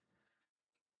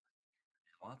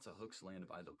 Lots of hooks land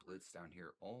by the Blitz down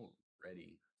here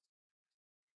already.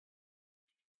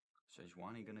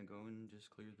 Sejuani gonna go and just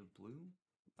clear the blue.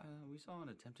 We saw an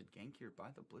attempted gank here by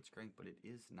the Blitzcrank, but it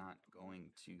is not going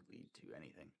to lead to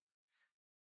anything.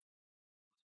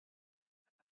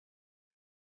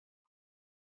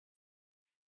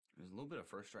 There's a little bit of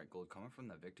first strike gold coming from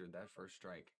that Victor. That first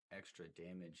strike extra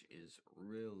damage is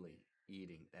really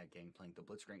eating that Gangplank. The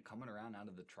Blitzcrank coming around out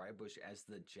of the tri-bush as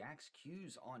the Jax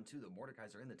Qs onto the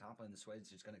Mordekaiser in the top lane. The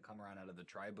Swed's just going to come around out of the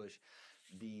tri-bush.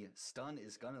 The stun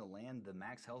is going to land. The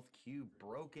max health Q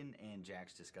broken, and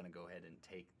Jax just going to go ahead and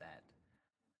take that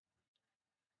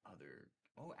other...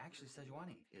 Oh, actually,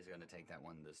 Sejuani is going to take that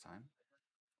one this time.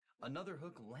 Another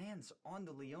hook lands on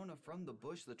the Leona from the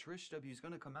bush. The Trish W is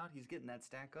going to come out. He's getting that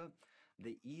stack up.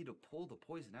 The E to pull the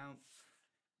poison out.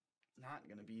 Not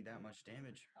going to be that much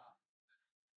damage.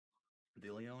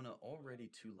 The Leona already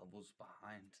 2 levels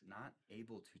behind. Not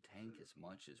able to tank as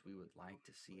much as we would like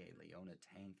to see a Leona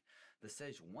tank. The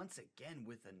Sej once again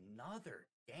with another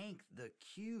gank. The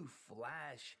Q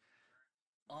flash.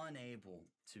 Unable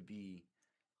to be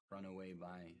run away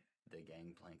by the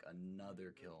Gangplank.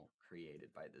 Another kill created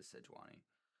by the Sejuani.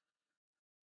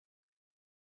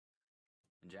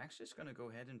 And Jack's just going to go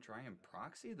ahead and try and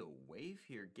proxy the wave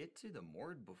here. Get to the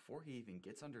Mord before he even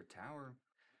gets under tower.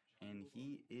 And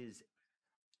he is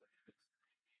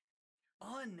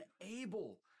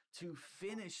unable to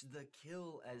finish the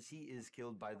kill as he is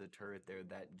killed by the turret there.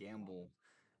 That gamble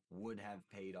would have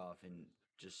paid off and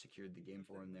just secured the game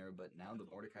for him there. But now the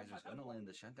Mordekaiser is going to land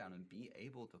the shutdown and be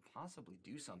able to possibly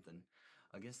do something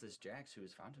against this Jax, who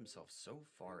has found himself so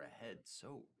far ahead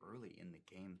so early in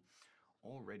the game.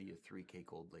 Already a 3k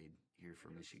gold lead here for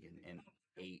Michigan and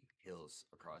 8 kills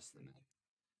across the map.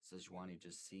 Sejuani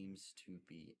just seems to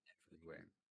be everywhere.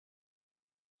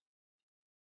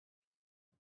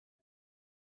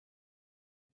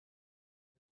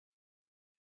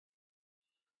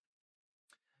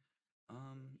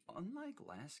 Unlike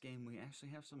last game, we actually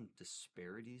have some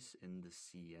disparities in the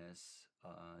CS.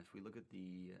 If we look at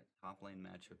the top lane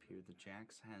matchup here, the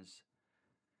Jax has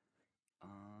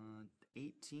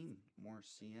 18 more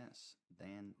CS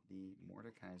than the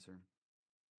Mordekaiser.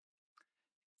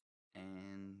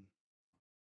 And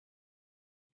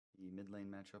the mid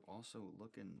lane matchup also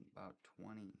looking about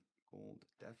 20 gold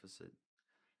deficit.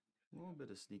 A little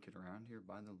bit of sneaking around here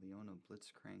by the Leona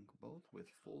Blitzcrank, both with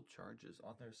full charges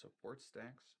on their support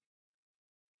stacks.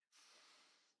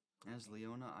 As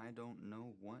Leona, I don't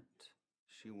know what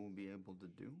she will be able to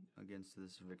do against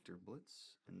this Victor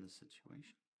Blitz in this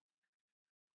situation.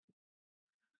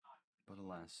 But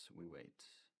alas, we wait.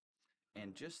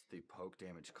 And just the poke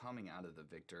damage coming out of the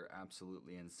Victor,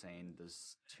 absolutely insane.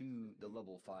 The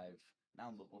level 5,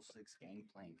 now level 6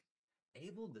 Gangplank,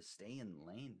 able to stay in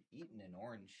lane, eating an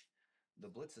orange. The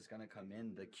Blitz is going to come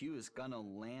in. The Q is going to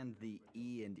land the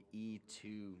E and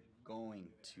E2, going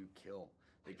to kill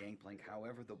the Gangplank.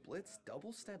 However, the Blitz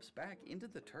double steps back into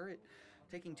the turret,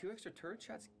 taking 2 extra turret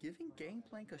shots, giving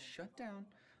Gangplank a shutdown.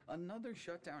 Another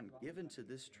shutdown given to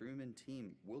this Truman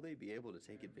team. Will they be able to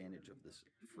take advantage of this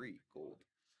free gold?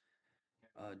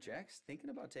 Jax thinking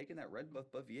about taking that red buff,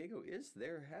 but Viego is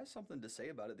there, has something to say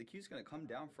about it. The Q's going to come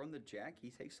down from the Jack.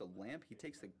 He takes a lamp. He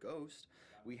takes the ghost.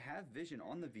 We have vision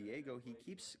on the Viego. He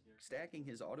keeps stacking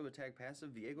his auto attack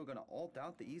passive. Viego going to ult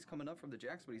out. The E's coming up from the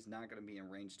Jax, but he's not going to be in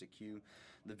range to Q.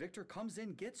 The Victor comes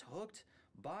in, gets hooked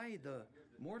by the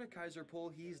Mordekaiser pull.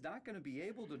 He's not going to be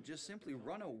able to just simply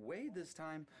run away this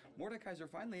time. Mordekaiser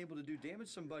finally able to do damage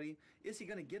to somebody. Is he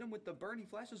going to get him with the burn? He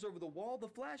flashes over the wall. The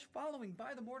flash following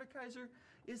by the Mordekaiser.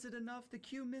 Is it enough? The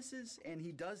Q misses, and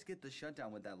he does get the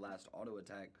shutdown with that last auto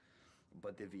attack.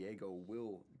 but the Viego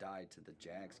will die to the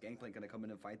Jax. Gangplank gonna come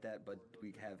in and fight that, but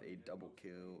we have a double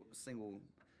kill, single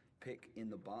pick in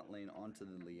the bot lane onto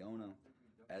the Leona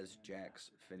as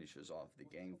Jax finishes off the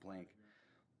Gangplank.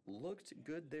 Looked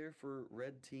good there for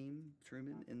red team,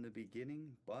 Truman, in the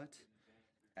beginning, but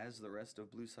as the rest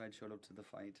of blue side showed up to the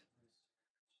fight,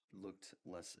 looked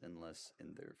less and less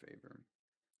in their favor.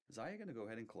 Zaya gonna go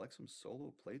ahead and collect some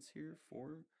solo plates here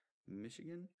for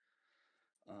Michigan.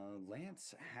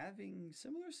 Lance having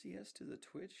similar CS to the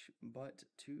Twitch, but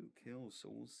 2 kills, so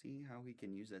we'll see how he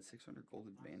can use that 600 gold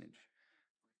advantage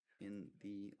in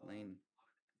the lane.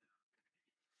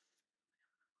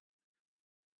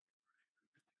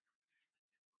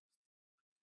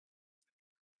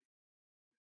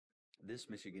 This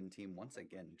Michigan team, once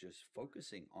again, just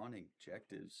focusing on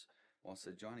objectives, while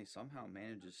Sejani somehow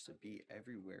manages to be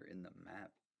everywhere in the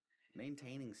map.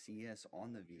 Maintaining CS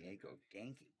on the Viego,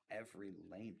 ganking every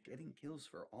lane, getting kills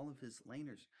for all of his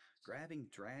laners, grabbing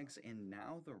drags, and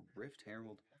now the Rift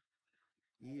Herald.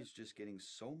 He is just getting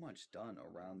so much done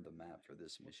around the map for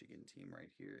this Michigan team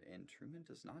right here, and Truman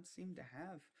does not seem to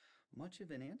have much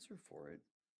of an answer for it.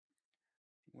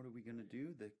 What are we going to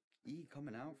do? The E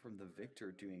coming out from the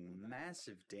Victor doing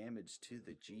massive damage to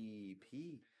the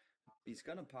GP. He's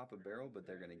going to pop a barrel, but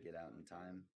they're going to get out in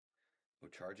time. Oh,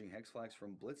 charging Hex Flags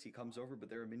from Blitz. He comes over, but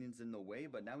there are minions in the way,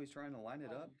 but now he's trying to line it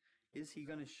up. Is he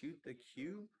going to shoot the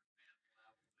Q?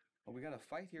 Oh, we got a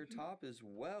fight here top as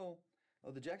well. Oh,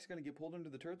 the Jack's going to get pulled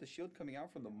into the turret. The shield coming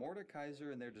out from the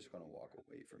Mordekaiser, and they're just going to walk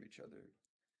away from each other.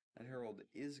 That Herald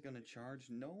is going to charge.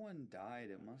 No one died.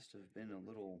 It must have been a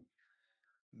little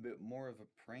bit more of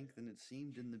a prank than it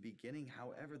seemed in the beginning.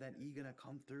 However, that E going to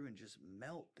come through and just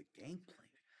melt the Gangplank.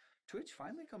 Twitch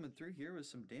finally coming through here with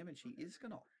some damage. He is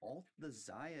going to ult the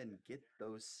Zaya and get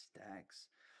those stacks.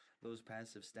 Those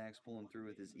passive stacks pulling through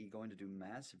with his E, going to do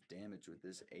massive damage with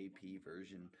this AP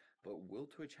version. But will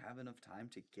Twitch have enough time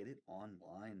to get it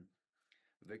online?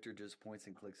 Victor just points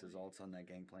and clicks his ults on that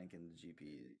Gangplank, and the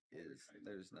GP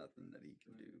there's nothing that he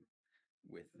can do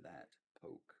with that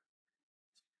poke.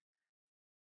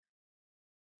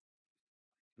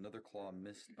 Another claw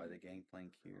missed by the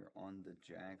Gangplank here on the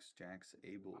Jax. Jax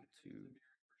able to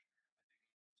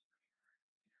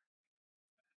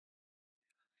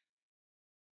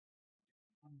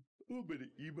a little bit of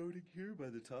emoting here by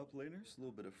the top laners, a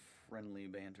little bit of friendly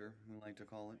banter, we like to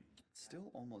call it.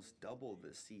 Still almost double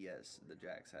the CS the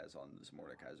Jax has on this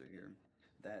Mordekaiser here.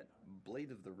 That Blade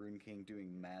of the Rune King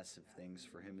doing massive things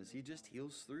for him as he just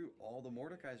heals through all the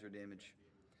Mordekaiser damage.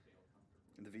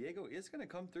 The Viego is going to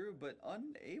come through, but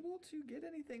unable to get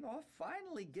anything off.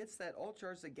 Finally gets that ult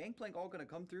charge. The Gangplank all going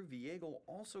to come through. Viego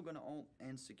also going to ult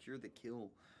and secure the kill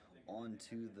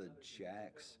onto the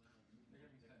Jax.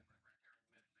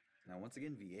 Now, once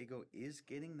again, Viego is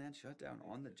getting that shutdown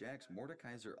on the Jax.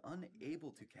 Mordekaiser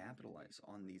unable to capitalize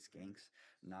on these ganks.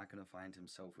 Not going to find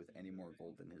himself with any more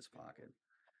gold in his pocket.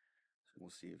 So we'll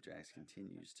see if Jax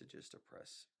continues to just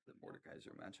oppress the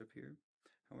Mordekaiser matchup here.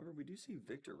 However, we do see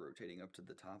Victor rotating up to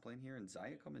the top lane here, and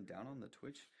Zaya coming down on the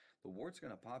Twitch. The ward's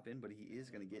going to pop in, but he is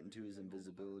going to get into his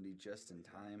invisibility just in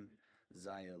time.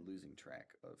 Zaya losing track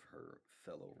of her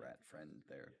fellow rat friend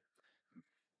there.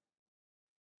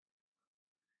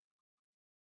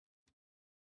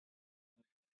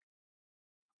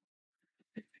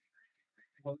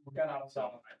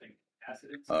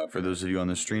 For those of you on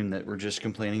the stream that were just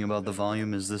complaining about the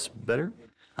volume, is this better?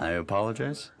 I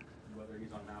apologize. Whether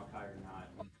he's on Maokai or not.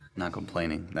 Not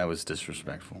complaining. That was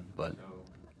disrespectful, but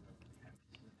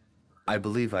I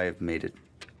believe I have made it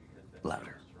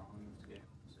louder.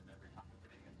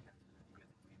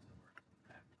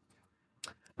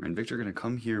 And Victor going to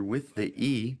come here with the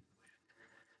E.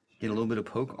 Get a little bit of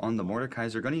poke on the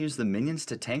Mordekaiser. Going to use the minions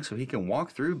to tank so he can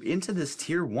walk through into this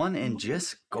tier 1 and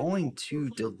just going to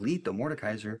delete the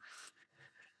Mordekaiser.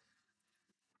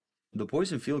 The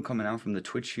Poison Field coming out from the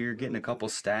Twitch here, getting a couple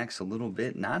stacks, a little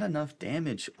bit. Not enough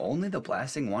damage. Only the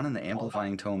Blasting Wand and the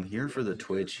Amplifying Tome here for the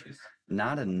Twitch.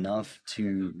 Not enough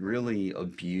to really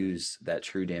abuse that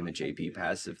true damage AP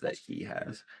passive that he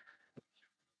has.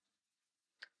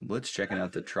 Blitz checking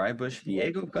out the Tribush.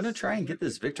 Viego gonna try and get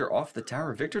this Victor off the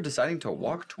tower. Victor deciding to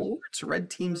walk towards red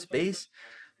team's base.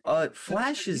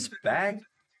 Flashes back,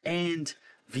 and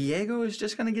Viego is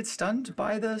just gonna get stunned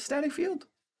by the static field.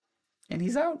 And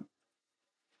he's out.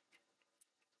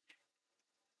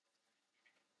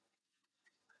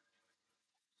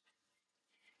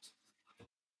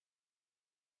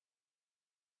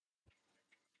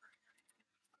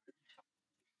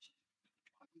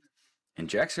 And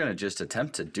Jack's going to just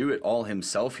attempt to do it all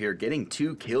himself here, getting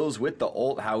 2 kills with the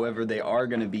ult. However, they are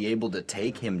going to be able to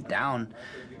take him down.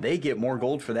 They get more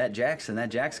gold for that Jax, and that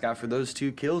Jax got for those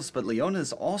 2 kills. But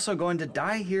Leona's also going to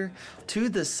die here to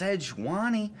the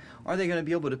Sejuani. Are they going to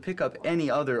be able to pick up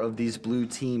any other of these blue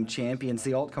team champions?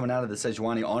 The ult coming out of the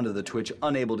Sejuani onto the Twitch,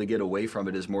 unable to get away from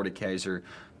it as Mordekaiser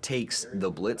takes the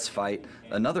blitz fight.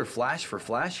 Another flash for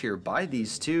flash here by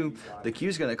these 2. The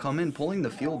Q's going to come in, pulling the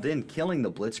field in, killing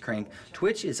the Blitzcrank.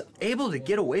 Twitch is able to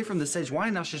get away from the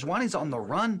Sejuani. Now Sejuani's on the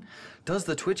run. Does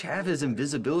the Twitch have his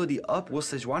invisibility up? Will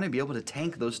Sejuani be able to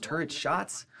tank those turret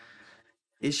shots?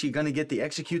 Is she going to get the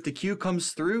execute? The Q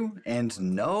comes through, and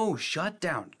no,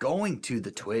 shutdown going to the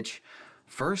Twitch.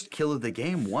 First kill of the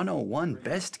game, 101,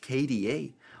 best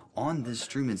KDA on this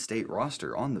Truman State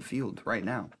roster on the field right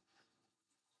now.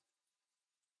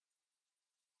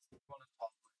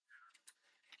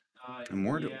 And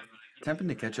we're attempting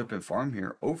to catch up in farm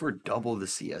here, over double the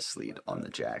CS lead on the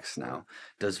Jax now.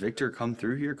 Does Victor come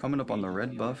through here, coming up on the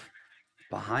red buff?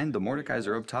 Behind the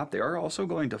Mordekaiser up top, they are also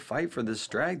going to fight for this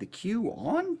drag. The Q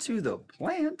onto the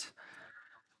plant.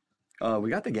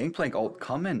 We got the Gangplank ult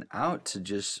coming out to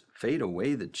just fade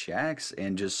away the Jax,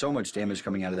 and just so much damage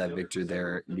coming out of that Victor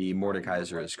there. The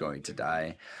Mordekaiser is going to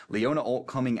die. Leona ult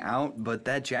coming out, but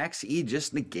that Jax E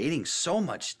just negating so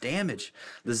much damage.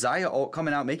 The Xayah ult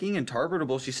coming out, making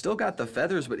interpretable. She's still got the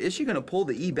feathers, but is she going to pull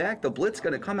the E back? The Blitz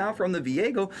going to come out from the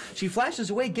Viego. She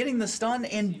flashes away, getting the stun,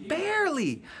 and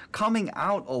barely coming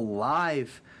out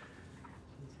alive.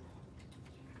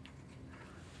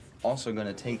 Also going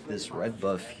to take this red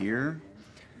buff here,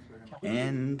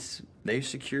 and they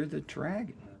secure the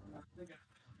dragon.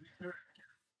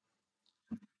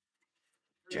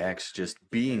 Jax just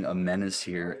being a menace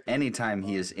here. Anytime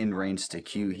he is in range to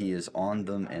Q, he is on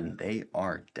them, and they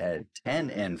are dead. 10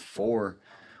 and 4.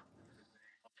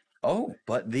 Oh,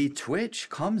 but the Twitch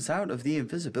comes out of the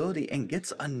invisibility and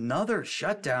gets another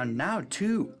shutdown. Now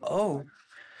 2-0.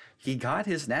 He got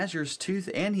his Nazir's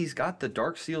Tooth, and he's got the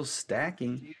Dark Seal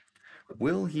stacking.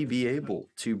 Will he be able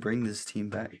to bring this team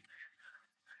back?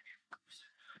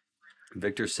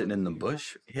 Victor sitting in the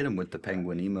bush, hit him with the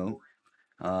Penguin Emo.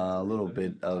 A little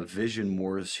bit of vision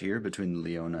wars here between the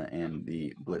Leona and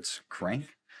the Blitzcrank,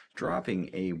 dropping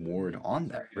a ward on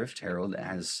that Rift Herald,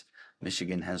 as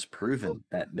Michigan has proven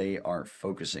that they are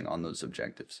focusing on those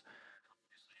objectives.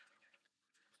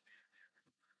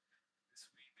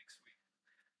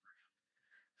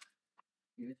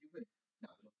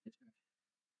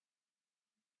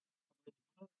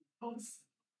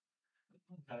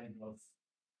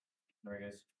 Sorry,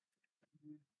 guys.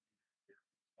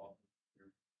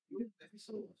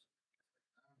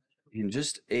 And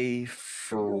just a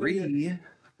free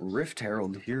Rift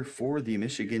Herald here for the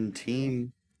Michigan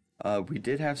team. We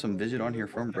did have some vision on here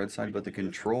from Breadside, but the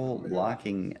control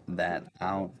locking that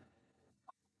out.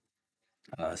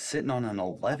 Sitting on an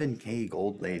 11k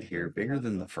gold lead here, bigger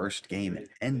than the first game it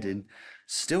ended.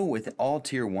 Still with all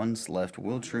tier 1s left,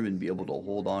 will Truman be able to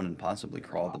hold on and possibly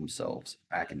crawl themselves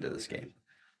back into this game?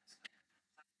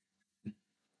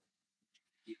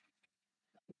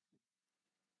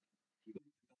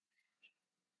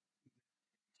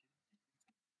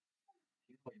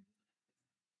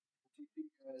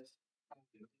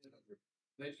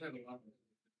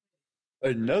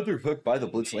 Another hook by the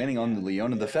Blitz landing on the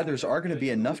Leona. The feathers are going to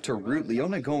be enough to root.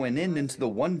 Leona going into the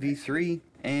 1v3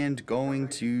 and going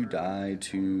to die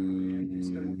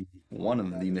to one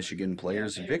of the Michigan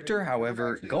players. Victor,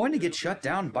 however, going to get shut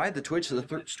down by the Twitch. The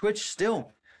Twitch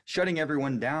still shutting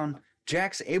everyone down.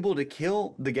 Jax able to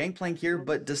kill the Gangplank here,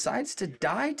 but decides to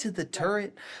die to the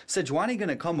turret. Sejuani going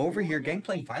to come over here.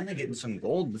 Gangplank finally getting some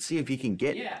gold. Let's see if he can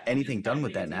get anything done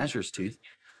with that Nazir's Tooth.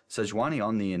 Sejuani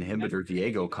on the inhibitor.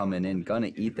 Viego coming in,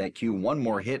 gonna eat that Q. One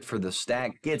more hit for the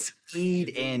stack. Gets E'd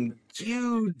and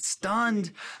Q'd,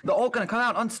 stunned. The ult gonna come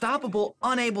out, unstoppable,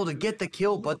 unable to get the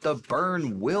kill, but the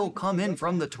burn will come in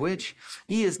from the Twitch.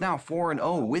 He is now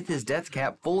 4-0 with his death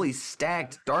cap fully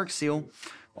stacked. Dark Seal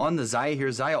on the Xayah here.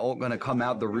 Xayah ult gonna come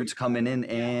out, the roots coming in,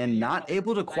 and not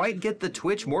able to quite get the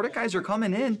Twitch. Mordekaiser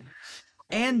coming in,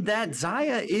 and that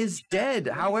Xayah is dead.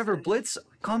 However, Blitz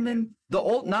coming, the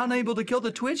ult not able to kill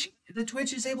the Twitch. The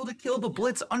Twitch is able to kill the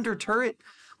Blitz under turret.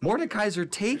 Mordekaiser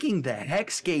taking the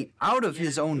Hex Gate out of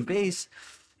his own base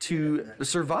to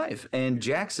survive. And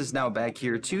Jax is now back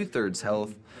here, 2/3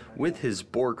 health with his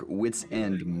Bork, Wits,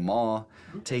 and Maw,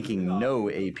 taking no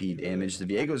AP damage. The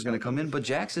Viego is going to come in, but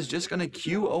Jax is just going to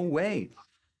Q away.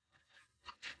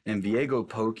 And Viego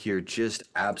poke here, just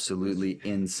absolutely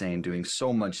insane, doing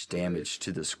so much damage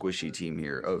to the squishy team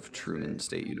here of Truman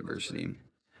State University.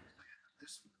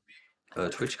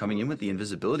 Twitch coming in with the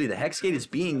invisibility. The Hex Gate is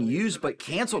being used, but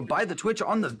canceled by the Twitch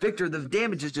on the Victor. The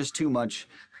damage is just too much.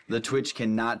 The Twitch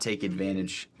cannot take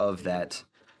advantage of that.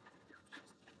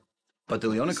 But the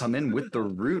Leona come in with the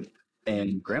root,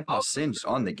 and Grandpa Singed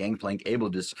on the gangplank, able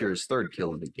to secure his third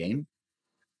kill of the game.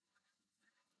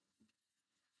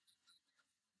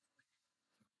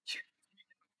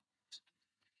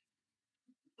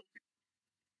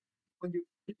 We're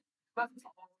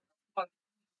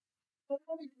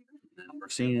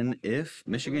seeing if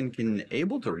Michigan can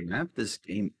able to wrap this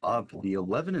game up. The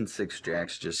 11-6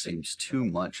 Jacks just seems too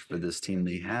much for this team.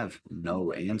 They have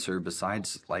no answer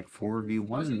besides like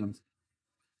 4v1.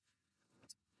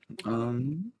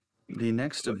 The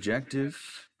next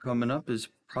objective coming up is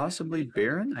possibly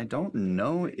Baron. I don't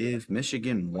know if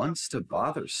Michigan wants to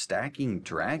bother stacking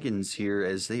dragons here,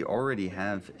 as they already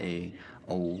have a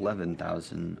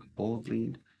 11,000 gold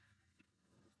lead.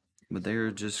 But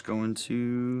they're just going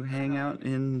to hang out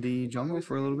in the jungle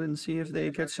for a little bit and see if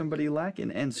they catch somebody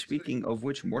lacking. And speaking of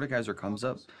which, Mordekaiser comes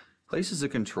up, places a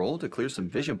control to clear some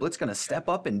vision. Blitz going to step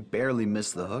up and barely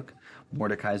miss the hook.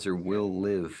 Mordekaiser will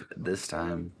live this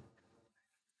time.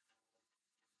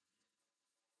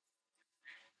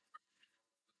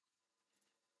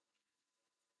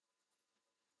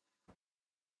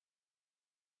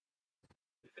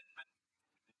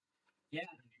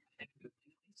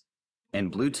 And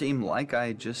blue team, like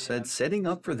I just said, setting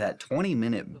up for that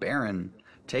 20-minute Baron,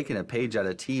 taking a page out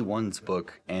of T1's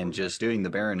book and just doing the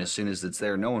Baron as soon as it's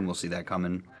there. No one will see that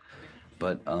coming.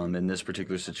 But in this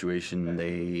particular situation,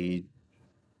 they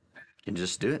can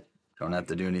just do it. Don't have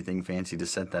to do anything fancy to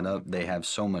set that up. They have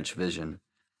so much vision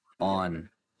on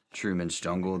Truman's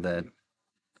jungle that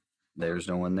there's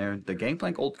no one there. The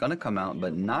Gangplank ult gonna come out,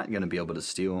 but not gonna be able to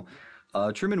steal.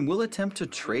 Truman will attempt to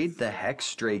trade the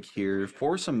Hex Drake here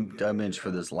for some damage for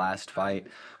this last fight,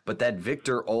 but that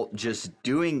Victor ult just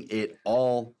doing it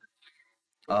all.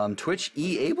 Twitch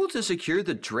E able to secure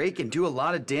the Drake and do a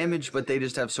lot of damage, but they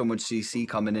just have so much CC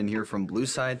coming in here from blue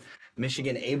side.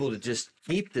 Michigan able to just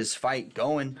keep this fight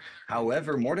going.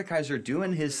 However, Mordekaiser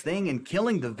doing his thing and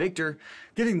killing the Victor,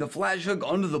 getting the flash hook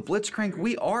onto the Blitzcrank.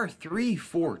 We are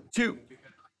 3-4-2.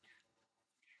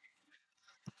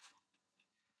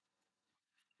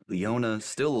 Leona,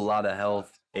 still a lot of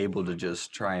health, able to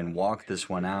just try and walk this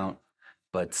one out,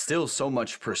 but still so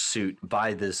much pursuit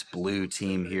by this blue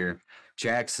team here.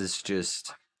 Jax is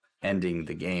just ending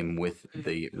the game with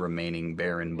the remaining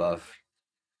Baron buff.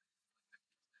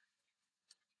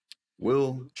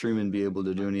 Will Truman be able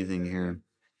to do anything here?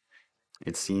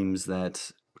 It seems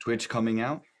that Twitch coming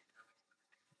out,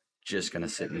 just gonna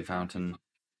sit in Fountain.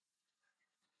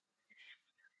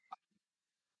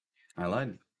 I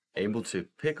lied. Able to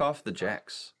pick off the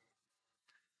Jax.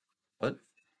 But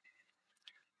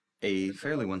a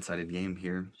fairly one-sided game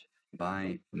here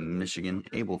by Michigan,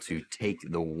 able to take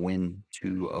the win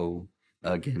 2-0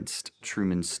 against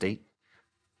Truman State.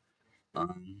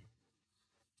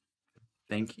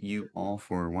 Thank you all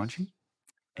for watching,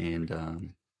 and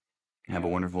have a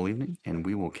wonderful evening, and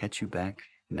we will catch you back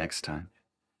next time.